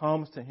church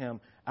comes to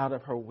him out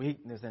of her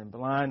weakness and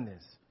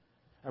blindness.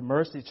 A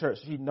mercy church,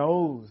 she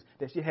knows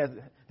that she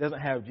doesn't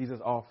have Jesus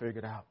all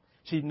figured out.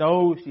 She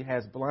knows she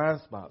has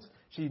blind spots.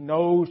 She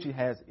knows she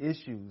has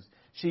issues.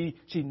 She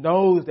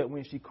knows that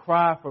when she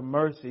cries for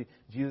mercy,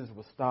 Jesus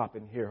will stop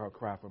and hear her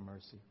cry for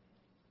mercy.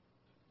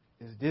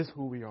 Is this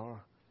who we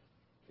are?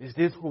 Is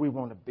this who we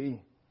want to be?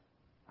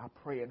 I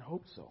pray and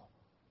hope so.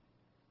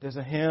 There's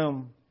a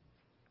hymn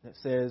that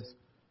says,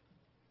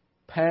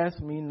 pass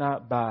me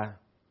not by,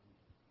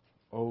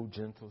 O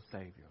gentle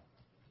Savior.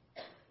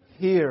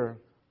 Hear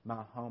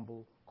my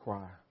humble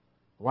cry.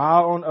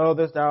 While on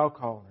others thou art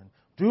calling,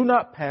 do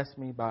not pass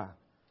me by.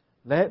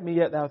 Let me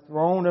at thy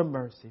throne of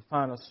mercy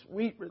find a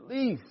sweet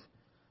relief,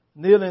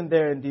 kneeling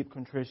there in deep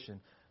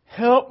contrition.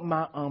 Help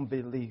my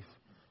unbelief,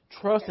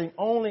 trusting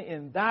only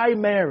in thy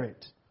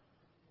merit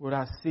would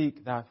I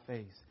seek thy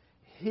face.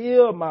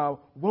 Heal my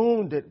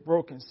wounded,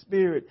 broken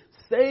spirit.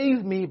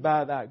 Save me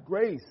by thy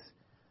grace.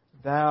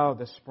 Thou,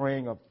 the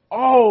spring of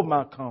all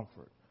my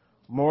comfort,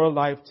 more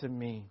life to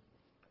me,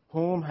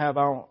 Whom have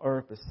I on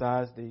earth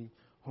besides thee?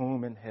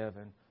 Whom in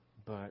heaven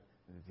but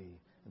thee?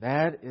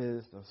 That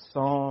is the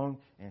song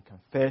and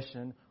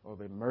confession of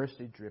a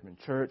mercy-driven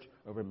church,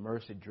 of a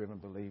mercy-driven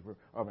believer,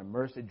 of a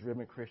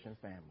mercy-driven Christian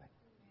family.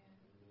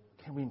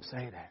 Can we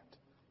say that?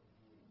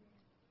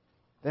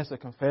 That's a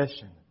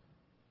confession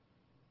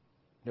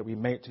that we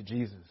make to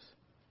Jesus.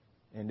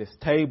 And this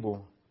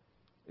table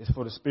is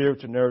for the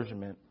spiritual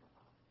nourishment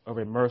of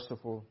a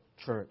merciful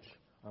church,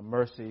 a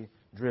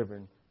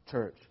mercy-driven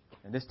church.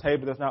 And this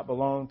table does not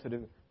belong to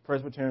the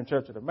Presbyterian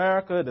Church of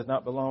America. It does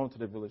not belong to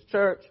the Village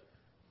Church.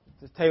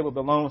 This table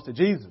belongs to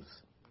Jesus.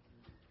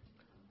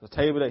 The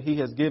table that he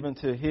has given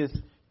to his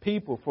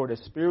people for their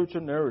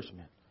spiritual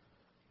nourishment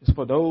is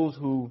for those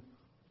who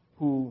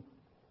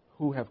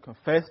have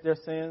confessed their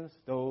sins,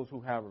 those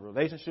who have a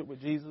relationship with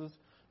Jesus,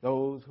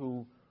 those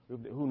who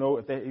know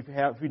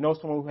if you know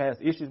someone who has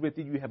issues with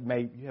you, you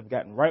have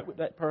gotten right with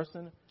that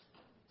person.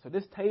 So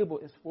this table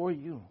is for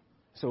you.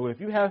 So if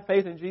you have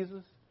faith in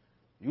Jesus,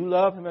 you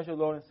love him as your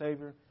Lord and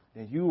Savior,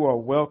 then you are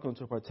welcome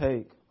to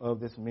partake of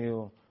this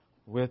meal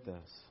with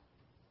us.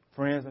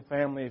 Friends and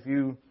family, if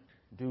you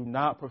do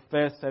not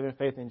profess saving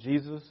faith in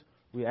Jesus,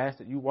 we ask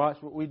that you watch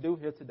what we do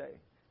here today.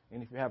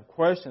 And if you have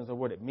questions of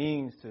what it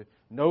means to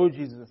know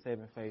Jesus and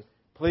saving faith,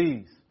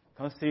 please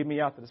come see me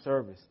after the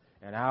service.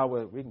 And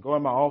we can go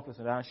in my office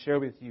and I'll share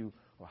with you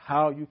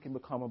how you can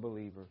become a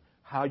believer,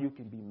 how you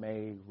can be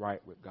made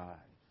right with God.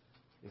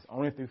 It's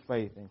only through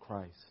faith in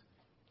Christ.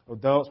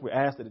 Adults, we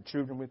ask that the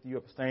children with you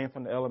abstain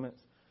from the elements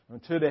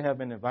until they have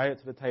been invited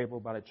to the table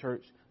by the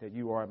church that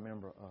you are a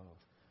member of.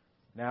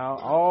 Now,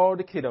 all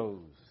the kiddos,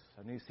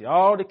 I need to see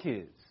all the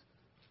kids.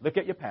 Look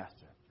at your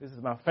pastor. This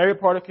is my favorite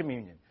part of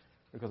communion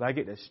because I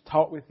get to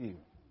talk with you.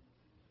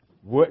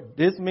 What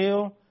this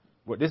meal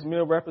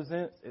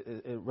represents,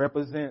 it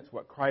represents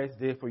what Christ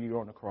did for you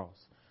on the cross.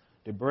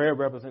 The bread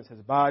represents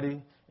his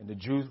body, and the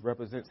juice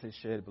represents his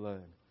shed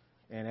blood.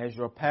 And as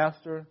your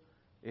pastor,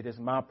 it is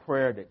my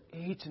prayer that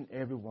each and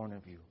every one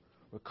of you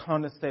will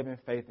come to saving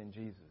faith in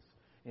Jesus.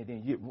 And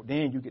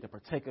then you get to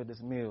partake of this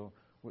meal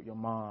with your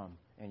mom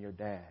and your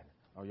dad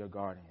or your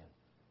guardian.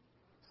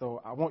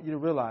 So I want you to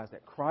realize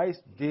that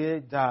Christ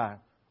did die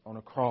on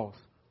the cross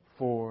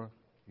for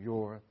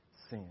your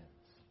sins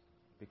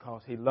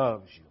because he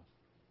loves you.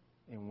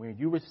 And when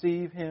you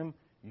receive him,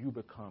 you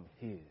become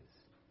his.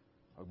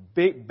 A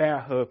big bear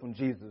hug from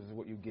Jesus is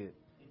what you get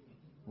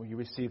when you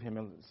receive him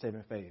in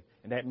saving faith.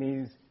 And that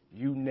means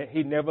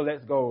he never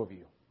lets go of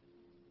you.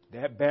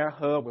 That bear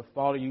hug will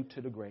follow you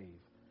to the grave.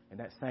 And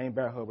that same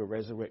bear hug will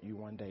resurrect you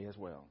one day as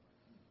well.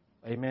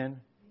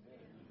 Amen?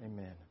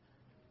 Amen.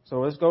 So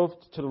let's go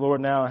to the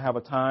Lord now and have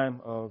a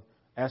time of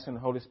asking the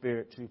Holy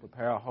Spirit to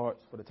prepare our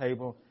hearts for the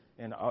table.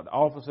 And the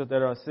officers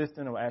that are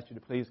assisting, I will ask you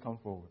to please come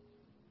forward.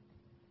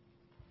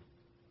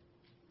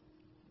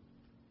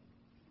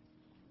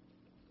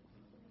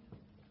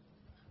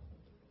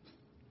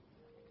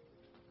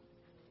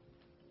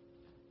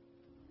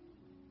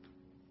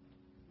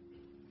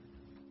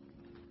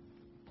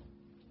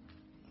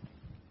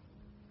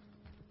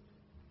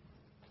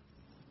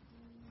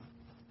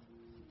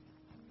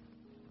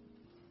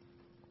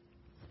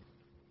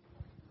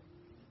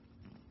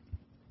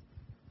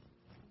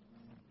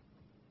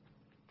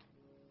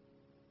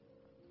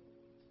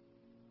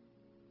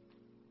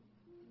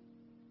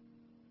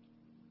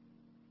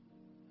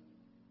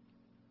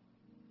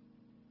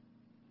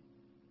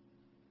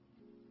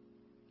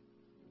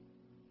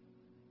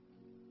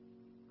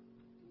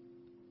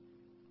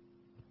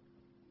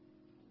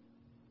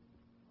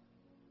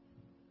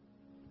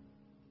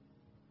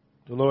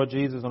 The Lord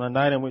Jesus, on the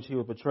night in which he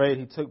was betrayed,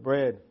 he took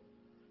bread.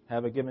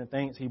 Having given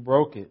thanks, he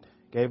broke it,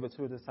 gave it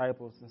to his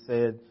disciples, and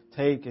said,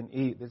 "Take and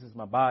eat. This is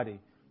my body,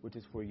 which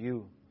is for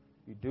you.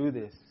 You do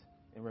this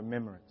in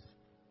remembrance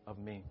of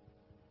me."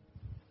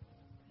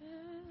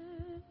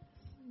 Pass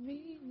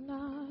me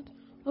not,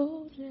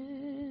 O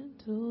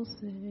gentle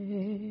Savior.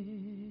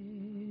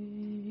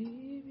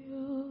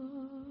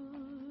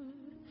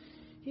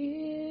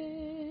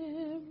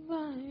 Hear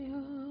my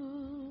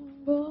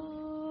humble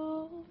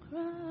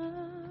cry.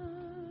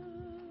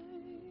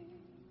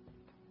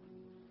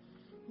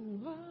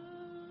 While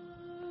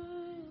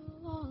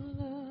on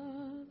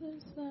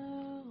others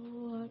thou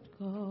art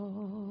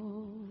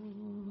calling,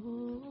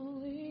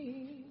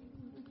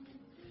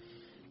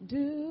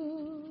 do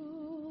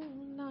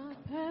not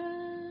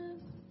pass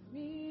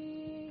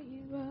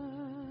me by.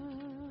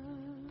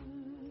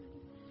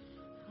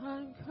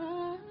 I'm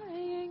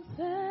crying,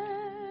 Savior,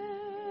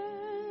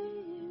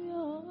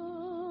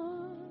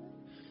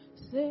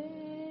 Savior.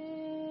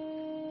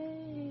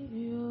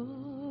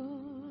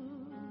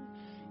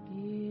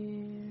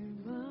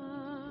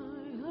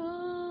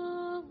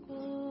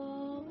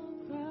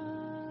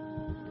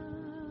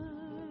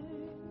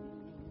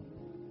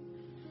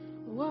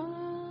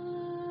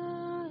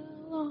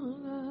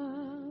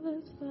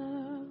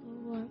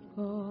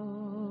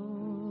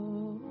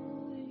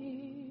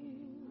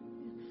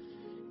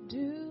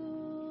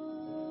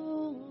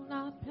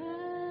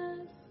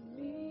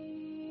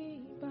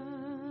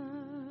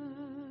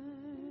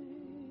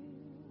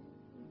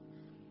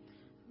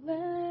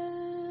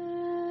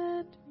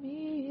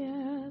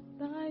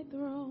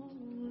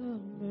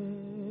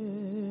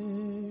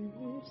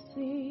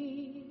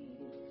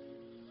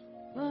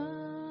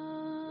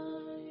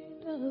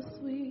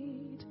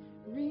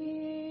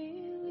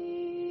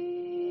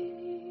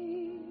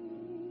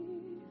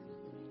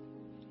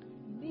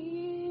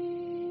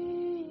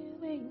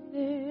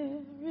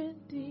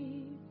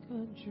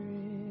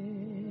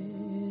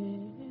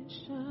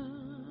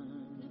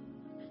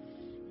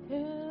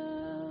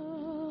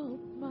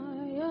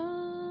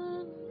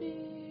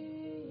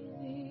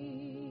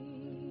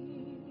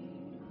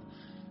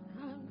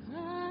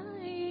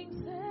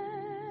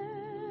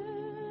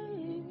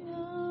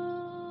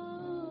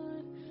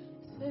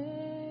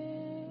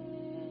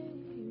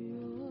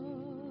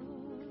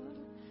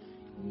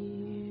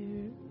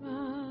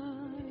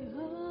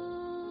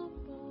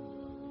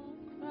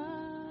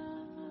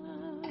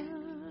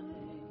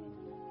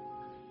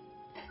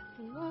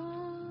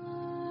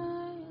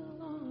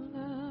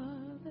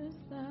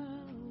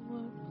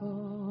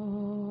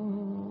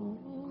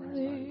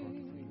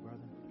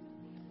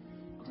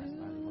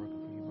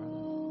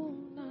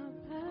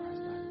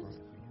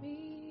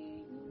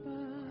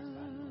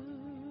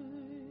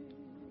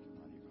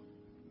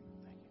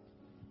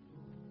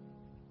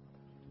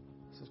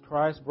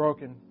 Christ's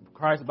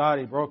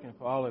body broken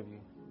for all of you.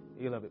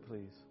 Eat of it,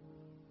 please.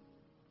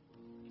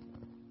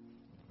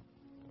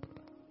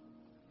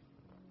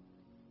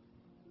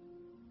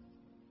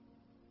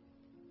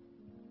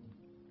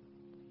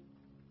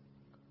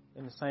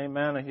 In the same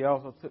manner, he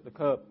also took the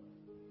cup,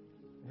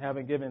 and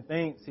having given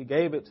thanks, he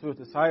gave it to his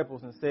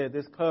disciples and said,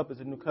 "This cup is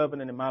a new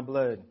covenant in my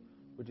blood,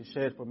 which is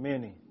shed for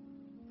many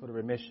for the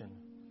remission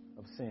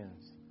of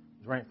sins.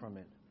 Drink from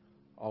it,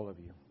 all of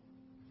you."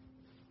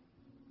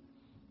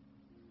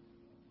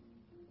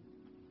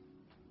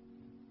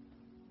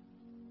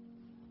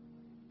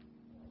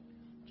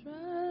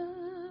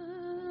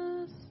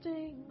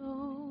 Trusting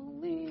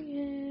only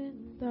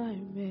in thy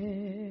merit,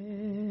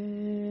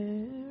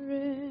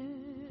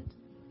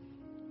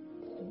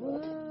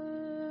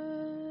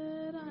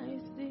 would I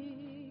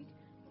seek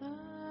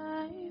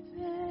thy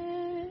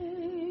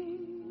face.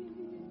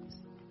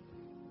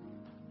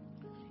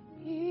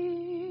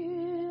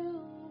 Heal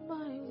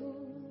my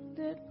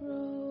wounded,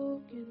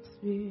 broken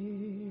spirit.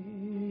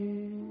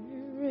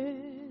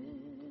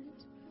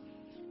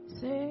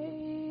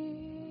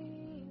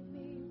 Save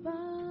me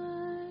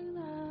by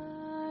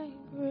thy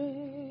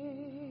grace.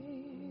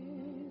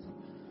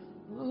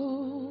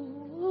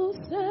 Oh,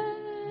 Savior,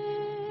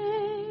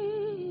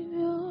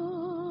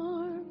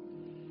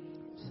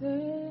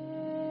 Savior,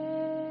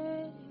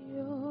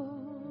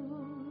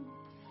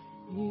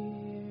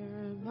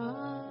 hear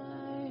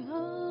my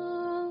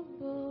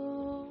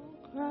humble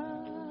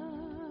cry.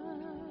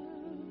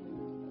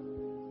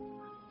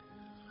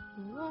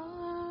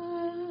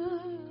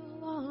 While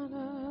on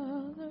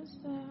others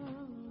thou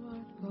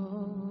art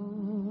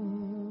calling,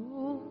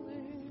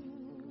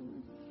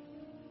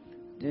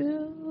 do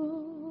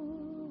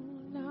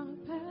not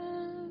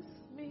pass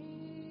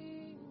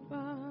me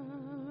by.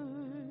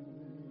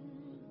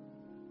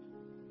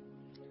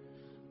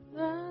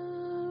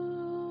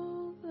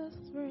 Thou, the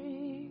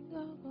spring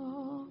of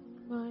all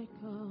my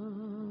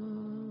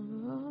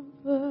comfort,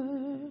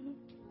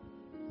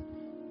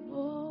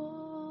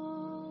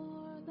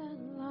 more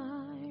than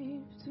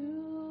life to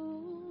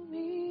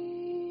me.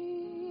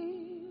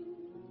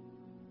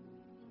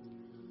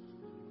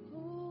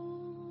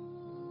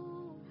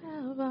 Whom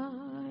have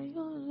I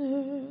on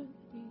earth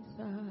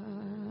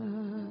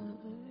beside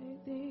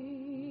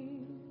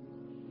thee?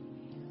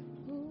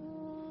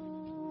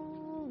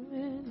 Whom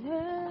in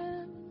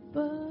heaven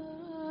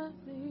but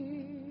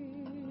thee?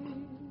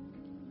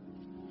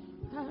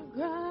 I'm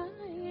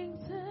crying,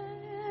 Savior,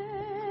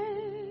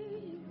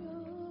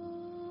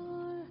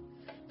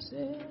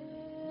 Savior,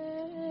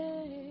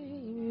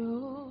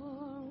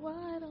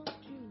 why don't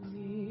you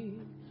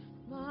hear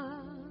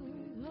my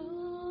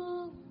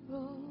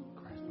humble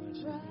cry?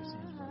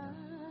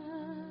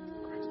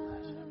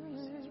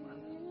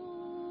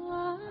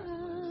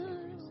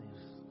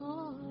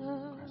 On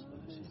earth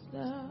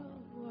thou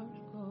art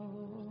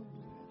calling,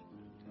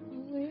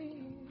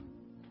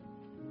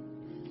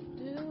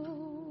 do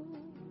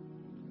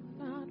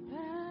not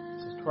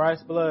pass. This is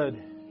Christ's blood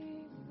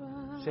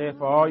shed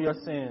for all your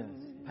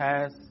sins,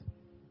 past,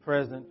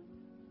 present,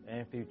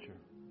 and future.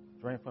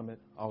 Drink from it,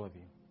 all of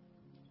you.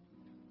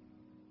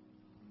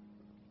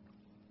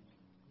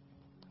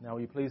 Now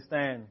will you please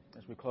stand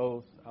as we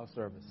close our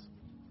service.